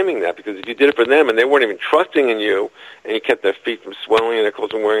start claiming that, because if you did it for them and they weren't even trusting in you, and you kept their feet from swelling and their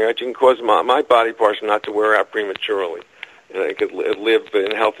clothes from wearing out, you can cause my body parts not to wear out prematurely. I could live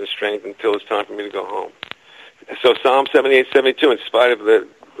in health and strength until it's time for me to go home. So Psalm 78, 72, in spite of the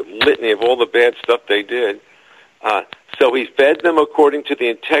litany of all the bad stuff they did, so he fed them according to the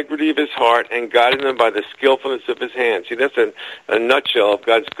integrity of his heart and guided them by the skillfulness of his hands. See, that's a nutshell of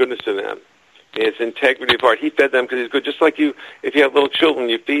God's goodness to them. His integrity of heart. He fed them because he's good. Just like you, if you have little children,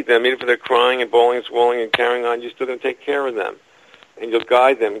 you feed them, even if they're crying and bawling and swelling and carrying on, you're still going to take care of them. And you'll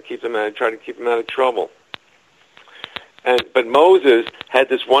guide them and try to keep them out of trouble. But Moses had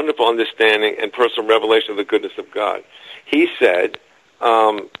this wonderful understanding and personal revelation of the goodness of God. He said,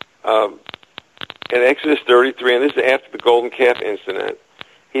 in Exodus 33, and this is after the golden calf incident,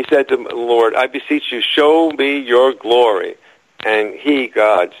 he said to the Lord, I beseech you, show me your glory. And he,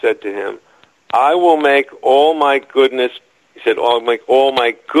 God, said to him, I will make all my goodness, he said, I'll make all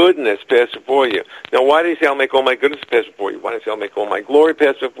my goodness pass before you. Now, why did he say, I'll make all my goodness pass before you? Why did he say, I'll make all my glory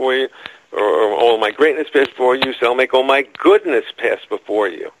pass before you? Or all my greatness pass before you? So I'll make all my goodness pass before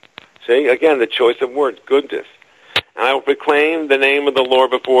you. See, again, the choice of words, goodness. And I will proclaim the name of the Lord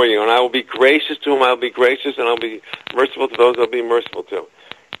before you, and I will be gracious to whom I will be gracious, and I'll be merciful to those I'll be merciful to.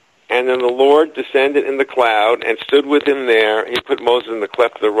 And then the Lord descended in the cloud and stood with him there. He put Moses in the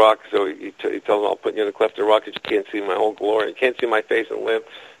cleft of the rock, so he told him, I'll put you in the cleft of the rock because you can't see my whole glory. You can't see my face and live,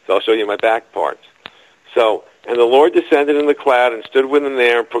 so I'll show you my back parts. So, and the Lord descended in the cloud and stood with him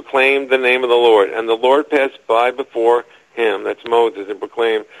there and proclaimed the name of the Lord. And the Lord passed by before him, that's Moses, and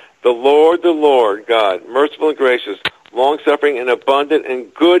proclaimed, the Lord God, merciful and gracious, long-suffering and abundant in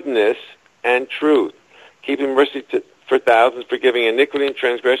goodness and truth, keeping mercy for thousands, forgiving iniquity and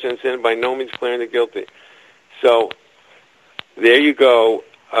transgression and sin, by no means clearing the guilty. So, there you go.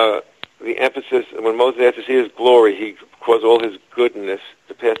 The emphasis, when Moses asked to see his glory, he caused all his goodness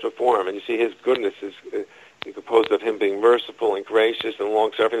to pass before him. And you see, his goodness is composed of him being merciful and gracious and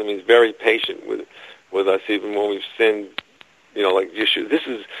long-suffering. It means very patient with us, even when we've sinned. Like Yeshua. This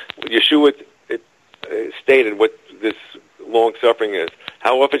is Yeshua stated what this long-suffering is.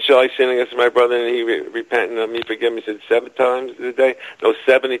 How often shall I sin against my brother and he repent and let me forgive him? He said 7 times a day? No,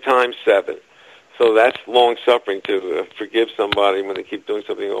 70 times 7. So that's long-suffering, to forgive somebody when they keep doing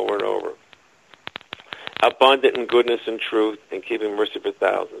something over and over. Abundant in goodness and truth, and keeping mercy for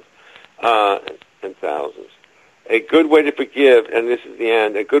thousands and thousands. A good way to forgive, and this is the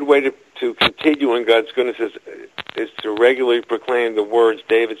end, a good way to continue in God's goodness is to regularly proclaim the words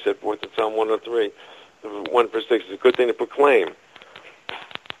David set forth in Psalm 103. 1 verse 6 is a good thing to proclaim.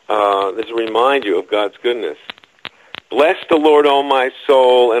 This will remind you of God's goodness. Bless the Lord, O my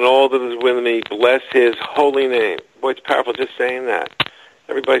soul, and all that is within me. Bless his holy name. Boy, it's powerful just saying that.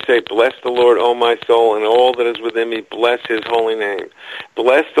 Everybody say, bless the Lord, O my soul, and all that is within me. Bless his holy name.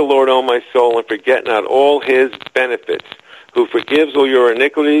 Bless the Lord, O my soul, and forget not all his benefits, who forgives all your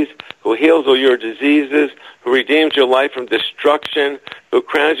iniquities, who heals all your diseases, who redeems your life from destruction, who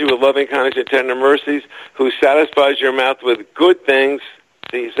crowns you with loving kindness and tender mercies, who satisfies your mouth with good things.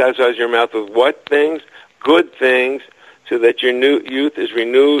 See, he satisfies your mouth with what things? Good things, so that your youth is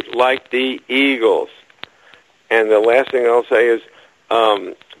renewed like the eagles. And the last thing I'll say is,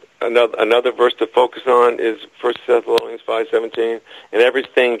 another verse to focus on is 1 Thessalonians 5:17. In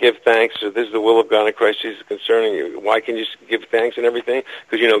everything give thanks, for this is the will of God in Christ Jesus concerning you. Why can you give thanks in everything?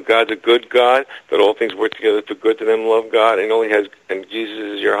 Because God's a good God, that all things work together for good to them who love God, and Jesus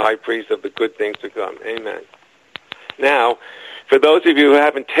is your high priest of the good things to come. Amen. Now, for those of you who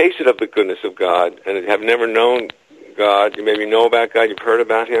haven't tasted of the goodness of God and have never known God, you maybe know about God, you've heard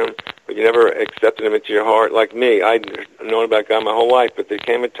about him, but you never accepted him into your heart. Like me, I'd known about God my whole life, but there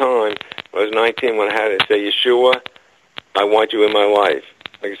came a time when I was 19 when I had to say, Yeshua, I want you in my life.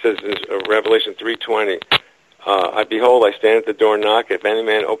 Like it says in Revelation 3:20, behold, I stand at the door and knock. If any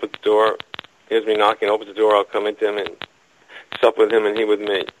man opens the door, hears me knocking, opens the door, I'll come into him and sup with him and he with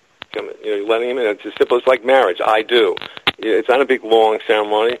me. Letting him in. It's as simple as like marriage. I do. It's not a big, long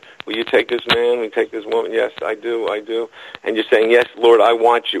ceremony. Will you take this man? Will you take this woman? Yes, I do. And you're saying, yes, Lord, I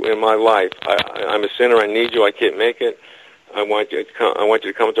want you in my life. I'm a sinner. I need you. I can't make it. I want you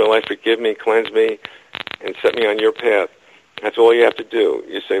to come into my life, forgive me, cleanse me, and set me on your path. That's all you have to do.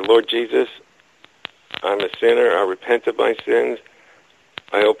 You say, Lord Jesus, I'm a sinner. I repent of my sins.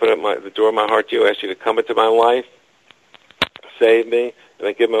 I open up the door of my heart to you. I ask you to come into my life, save me, and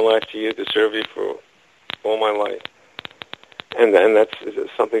I give my life to you to serve you for all my life. And that's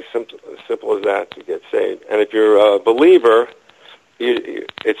something simple as that to get saved. And if you're a believer,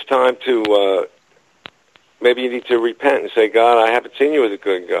 it's time to, maybe you need to repent and say, God, I haven't seen you as a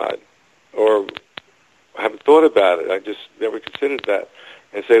good God. Or I haven't thought about it. I just never considered that.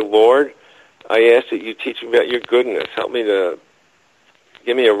 And say, Lord, I ask that you teach me about your goodness. Help me to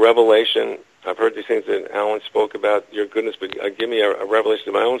give me a revelation. I've heard these things that Alan spoke about, your goodness, but give me a revelation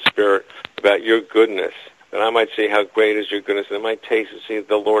in my own spirit about your goodness, that I might see how great is your goodness, and I might taste and see that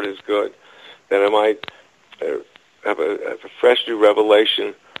the Lord is good, that I might have a fresh new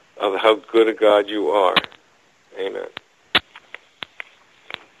revelation of how good a God you are. Amen.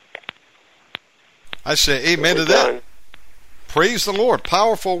 I say amen to that. Praise the Lord.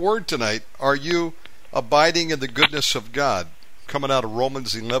 Powerful word tonight. Are you abiding in the goodness of God? Coming out of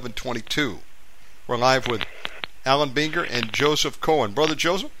Romans 11:22. We're live with Alan Binger and Joseph Cohen. Brother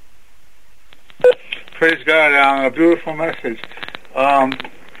Joseph? Praise God, Alan. A beautiful message.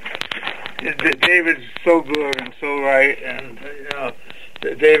 David's so good and so right. And,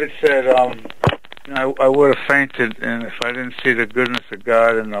 David said, I would have fainted if I didn't see the goodness of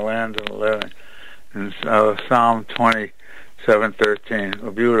God in the land of the living. In Psalm 27:13.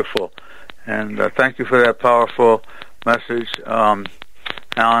 Oh, beautiful. And thank you for that powerful message,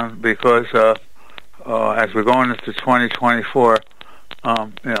 Alan, because as we're going into 2024,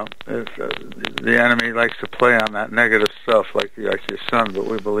 the enemy likes to play on that negative stuff like your son, but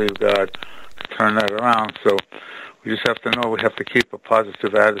we believe God to turn that around. So we just have to know we have to keep a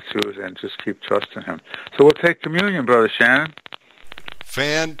positive attitude and just keep trusting him. So we'll take communion, Brother Shannon.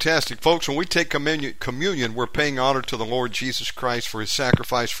 Fantastic. Folks, when we take communion, we're paying honor to the Lord Jesus Christ for his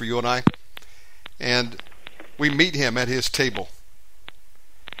sacrifice for you and I. And we meet him at his table.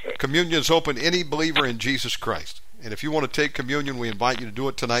 Communion is open to any believer in Jesus Christ. And if you want to take communion, we invite you to do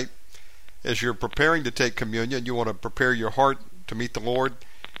it tonight. As you're preparing to take communion, you want to prepare your heart to meet the Lord.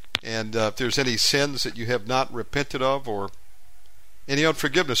 And if there's any sins that you have not repented of or any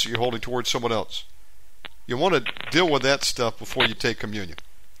unforgiveness that you're holding towards someone else, you want to deal with that stuff before you take communion.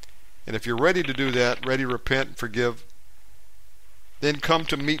 And if you're ready to do that, ready to repent and forgive, then come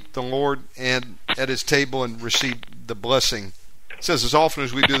to meet the Lord and at his table and receive the blessing. It says, as often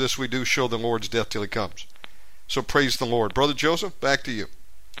as we do this, we do show the Lord's death till he comes. So praise the Lord. Brother Joseph, back to you.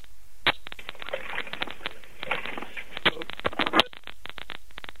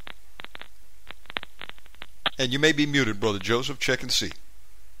 And you may be muted, Brother Joseph. Check and see.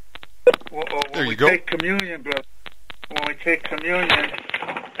 There you go. When we take communion, brother, when we take communion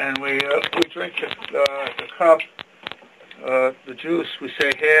and we drink the cup, the juice, we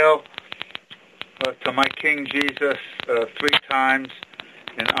say, Hail to my King Jesus 3 times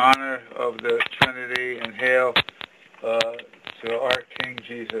in honor of the Trinity, and hail to our King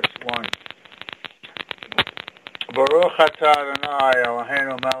Jesus 1. Baruch atah Adonai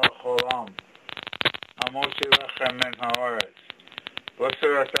Eloheinu melech haolam, hamotzi lechem min haaretz. Blessed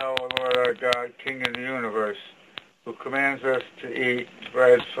art thou, O Lord our God, King of the universe, who commands us to eat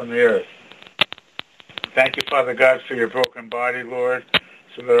bread from the earth. Thank you, Father God, for your broken body, Lord,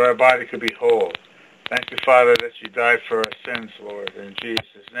 so that our body could be whole. Thank you, Father, that you died for our sins, Lord. In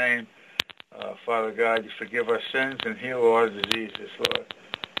Jesus' name, Father God, you forgive our sins and heal all our diseases, Lord.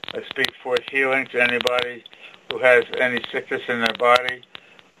 I speak forth healing to anybody who has any sickness in their body.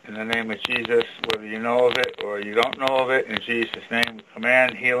 In the name of Jesus, whether you know of it or you don't know of it, in Jesus' name, we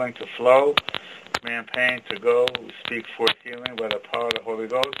command healing to flow, command pain to go. We speak forth healing by the power of the Holy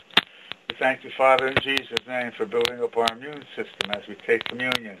Ghost. We thank you, Father, in Jesus' name, for building up our immune system as we take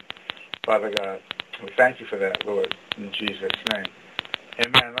communion, Father God. We thank you for that, Lord, in Jesus' name.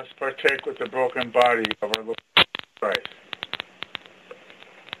 Amen. Let's partake with the broken body of our Lord Christ.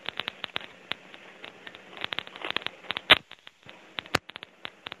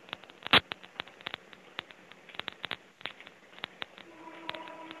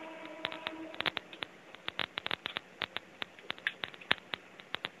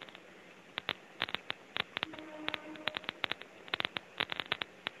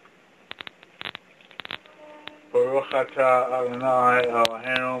 Baruch atah Adonai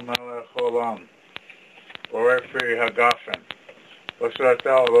Eloheinu melech haolam, Borei Pri Hagafen. Blessed art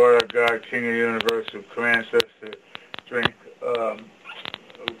thou, Lord our God, King of the universe, who commands us to drink from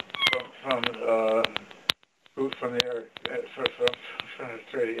fruit from the earth, from the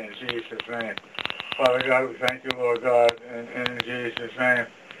tree, in Jesus' name. Father God, we thank you, Lord God, in Jesus' name.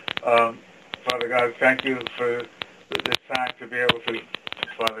 Father God, thank you for this time to be able to,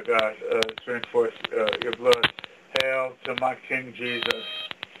 Father God, drink forth your blood. Hail to my King Jesus.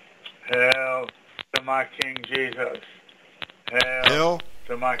 Hail to my King Jesus. Hail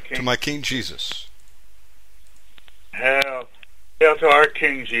to my King Jesus. Hail to our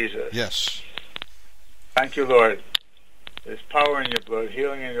King Jesus. Yes. Thank you, Lord. There's power in your blood,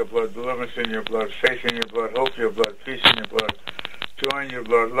 healing in your blood, deliverance in your blood, faith in your blood, hope in your blood, peace in your blood, joy in your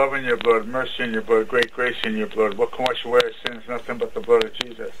blood, love in your blood, mercy in your blood, great grace in your blood. What can wash away our sins? Nothing but the blood of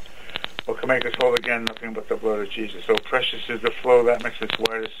Jesus. What can make us whole again? Nothing but the blood of Jesus. So precious is the flow that makes us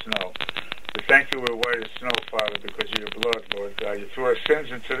white as snow. We thank you we're white as snow, Father, because of your blood, Lord God. You threw our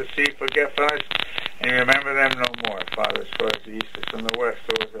sins into the sea, forgetfulness, and you remember them no more, Father. As far as the east is from the west,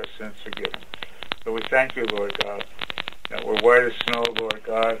 so is our sins forgiven. So we thank you, Lord God, that we're white as snow, Lord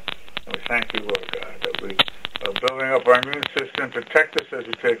God, and we thank you, Lord God, that we are building up our immune system. Protect us as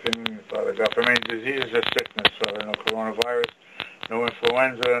we take communion, Father God, from any diseases or sickness, Father. No coronavirus, no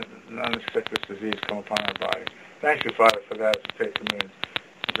influenza, none of sickness, disease come upon our body. Thank you, Father, for that as we take communion.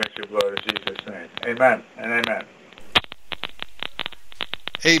 Drink your blood in Jesus' name. Amen and amen.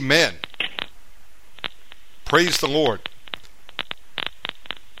 Amen. Praise the Lord.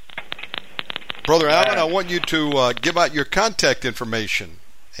 Brother Allen, I want you to give out your contact information,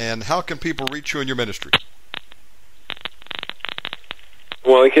 and how can people reach you in your ministry?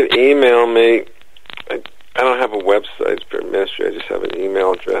 Well, you can email me. I don't have a website for ministry. I just have an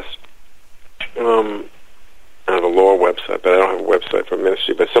email address. I have a law website, but I don't have a website for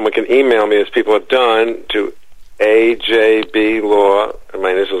ministry. But someone can email me, as people have done, to AJBLaw, and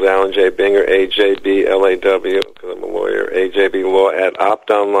my initials Alan J. Binger, AJBLAW, because I'm a lawyer, AJBLaw at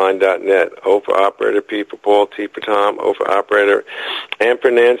optonline.net. O for operator, P for Paul, T for Tom, O for operator, N for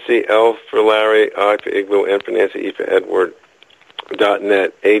Nancy, L for Larry, I for Igloo, N for Nancy, E for Edward,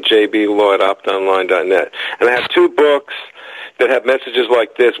 .net, AJBLaw at optonline.net. And I have two books that have messages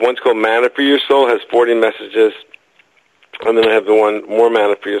like this. One's called Manna for Your Soul, has 40 messages. And then I have the one, More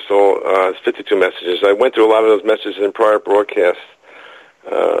Manna for Your Soul, it's 52 messages. I went through a lot of those messages in prior broadcasts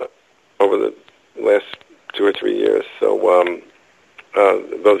over the last 2 or 3 years. So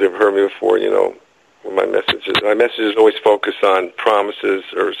those who have heard me before, you know, my messages always focus on promises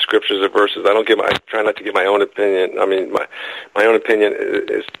or scriptures or verses. I try not to give my own opinion. I mean, my own opinion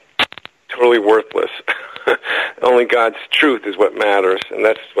is totally worthless. Only God's truth is what matters, and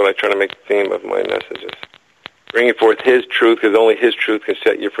that's what I try to make the theme of my messages. Bringing forth His truth, because only His truth can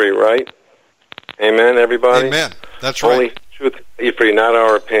set you free, right? Amen, everybody? Amen. That's right. Only His truth can set you free, not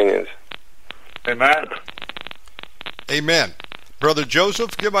our opinions. Amen. Amen. Brother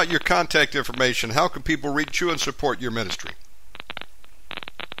Joseph, give out your contact information. How can people reach you and support your ministry?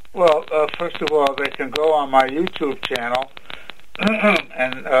 Well, first of all, they can go on my YouTube channel,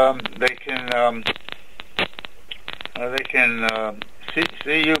 and they can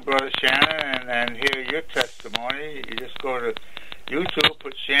see you, Brother Shannon, and hear your testimony. You just go to YouTube,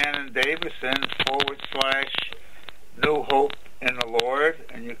 put Shannon Davison / New Hope in the Lord,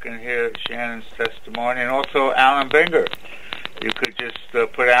 and you can hear Shannon's testimony, and also Alan Binger. You could just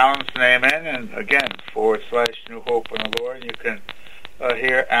put Alan's name in, and again, / New Hope in the Lord. You can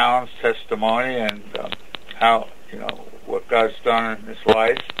hear Alan's testimony and how, you know, what God's done in his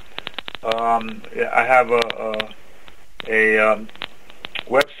life. I have a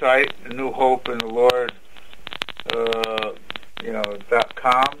website, New Hope in the Lord,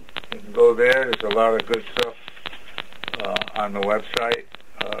 .com. You can go there. There's a lot of good stuff on the website.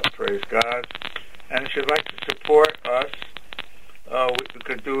 Praise God. And if you'd like to support us, we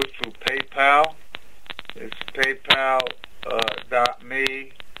could do it through PayPal. It's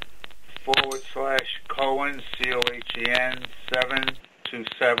paypal.me /Cohen, COHEN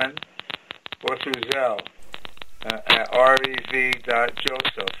 727, or through Zelle at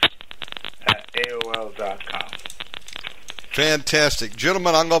rev.joseph@aol.com. Fantastic.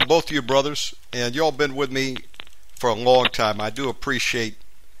 Gentlemen, I love both of you brothers, and y'all been with me for a long time. I do appreciate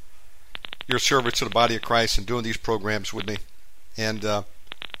your service to the body of Christ and doing these programs with me. And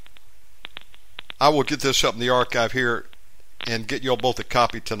I will get this up in the archive here and get you all both a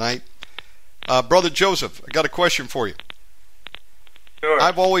copy tonight. Brother Joseph, I got a question for you. Sure.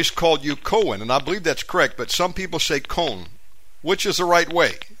 I've always called you Cohen, and I believe that's correct, but some people say Cohen. Which is the right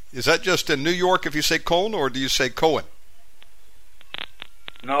way? Is that just in New York if you say Cohen, or do you say Cohen?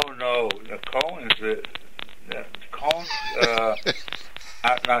 No. The Cohen's Cohen's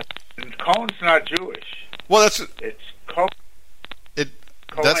Cohen's not Jewish. Well, it's Cohen.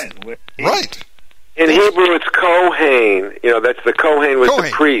 That's right. In Hebrew, it's Kohen. That's the Kohen was Cohen.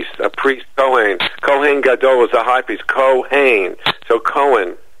 the priest, a priest Kohen. Kohen Gadol was the high priest. Kohen. So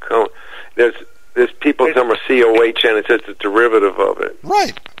Cohen. There's people tell them C-O-H-N. It's just a derivative of it.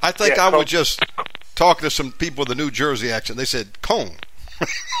 Right. I think I was just talking to some people with a New Jersey accent. They said Cohen.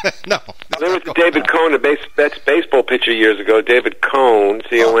 No. There was David Cohen, that's baseball pitcher years ago. David Cohen,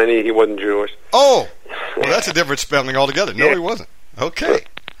 C-O-N-E. He wasn't Jewish. Oh. Well, that's a different spelling altogether. No, he wasn't. Okay.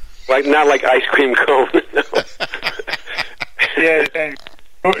 Not like ice cream cone. No. Yeah, and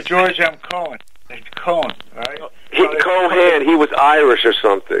George M. Cohen. It's Cohen, right? Cohen, he was Irish or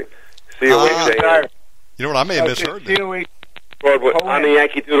something. C-O-H-A-N. You know what? I may have misheard that. I'm a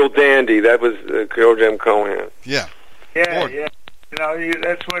Yankee Doodle Dandy. That was George M. Cohen. Yeah. Yeah.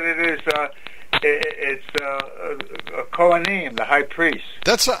 That's what it is. It's a Kohanim, the high priest.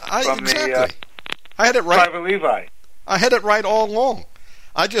 That's exactly. I had it right. Tribe of Levi. I had it right all along.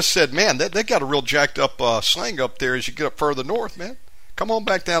 I just said, man, they got a real jacked up slang up there as you get up further north, man. Come on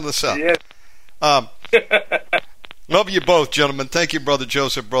back down to the south. Yes. Love you both, gentlemen. Thank you, Brother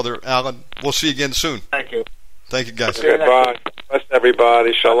Joseph, Brother Alan. We'll see you again soon. Thank you. Thank you, guys. Okay, bye. Bless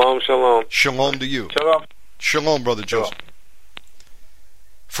everybody. Shalom, shalom. Shalom to you. Shalom. Shalom, Brother Joseph.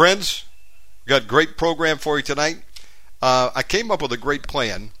 Friends, got a great program for you tonight. I came up with a great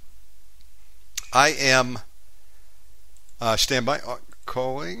plan. I am stand by.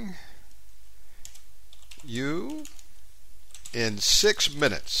 Calling you in 6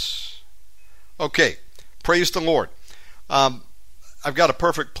 minutes. Okay, praise the Lord. I've got a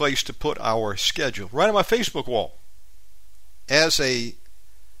perfect place to put our schedule right on my Facebook wall as a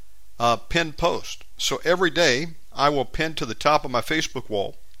pinned post. So every day I will pin to the top of my Facebook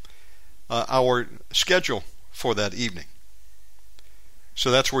wall our schedule for that evening.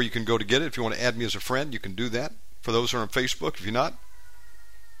 So that's where you can go to get it. If you want to add me as a friend, you can do that. For those who are on Facebook, if you're not,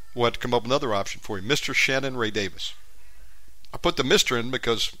 we'll have to come up with another option for you. Mr. Shannon Ray Davis. I put the Mr. in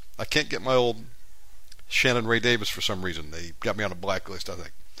because I can't get my old Shannon Ray Davis for some reason. They got me on a blacklist, I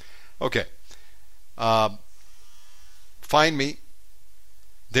think. Okay. Find me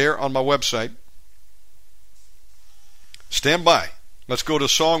there on my website. Stand by. Let's go to a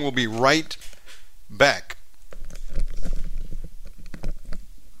song. We'll be right back.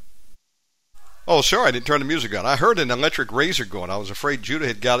 Oh, sorry, I didn't turn the music on. I heard an electric razor going. I was afraid Judah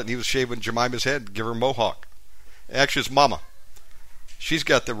had got it and he was shaving Jemima's head, give her a mohawk. Actually, it's Mama. She's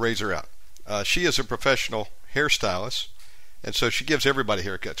got the razor out. She is a professional hairstylist, and so she gives everybody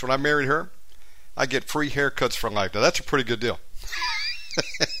haircuts. When I married her, I get free haircuts for life. Now, that's a pretty good deal.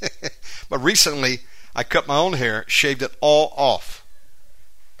 But recently, I cut my own hair, shaved it all off.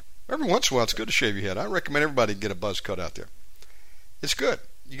 Every once in a while, it's good to shave your head. I recommend everybody get a buzz cut out there. It's good.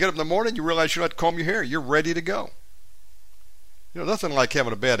 You get up in the morning, you realize you don't have to comb your hair. You're ready to go. Nothing like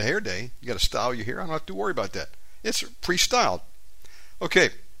having a bad hair day. You got to style your hair. I don't have to worry about that. It's pre-styled.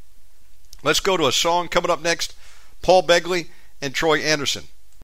 Okay, let's go to a song coming up next. Paul Begley and Troy Anderson.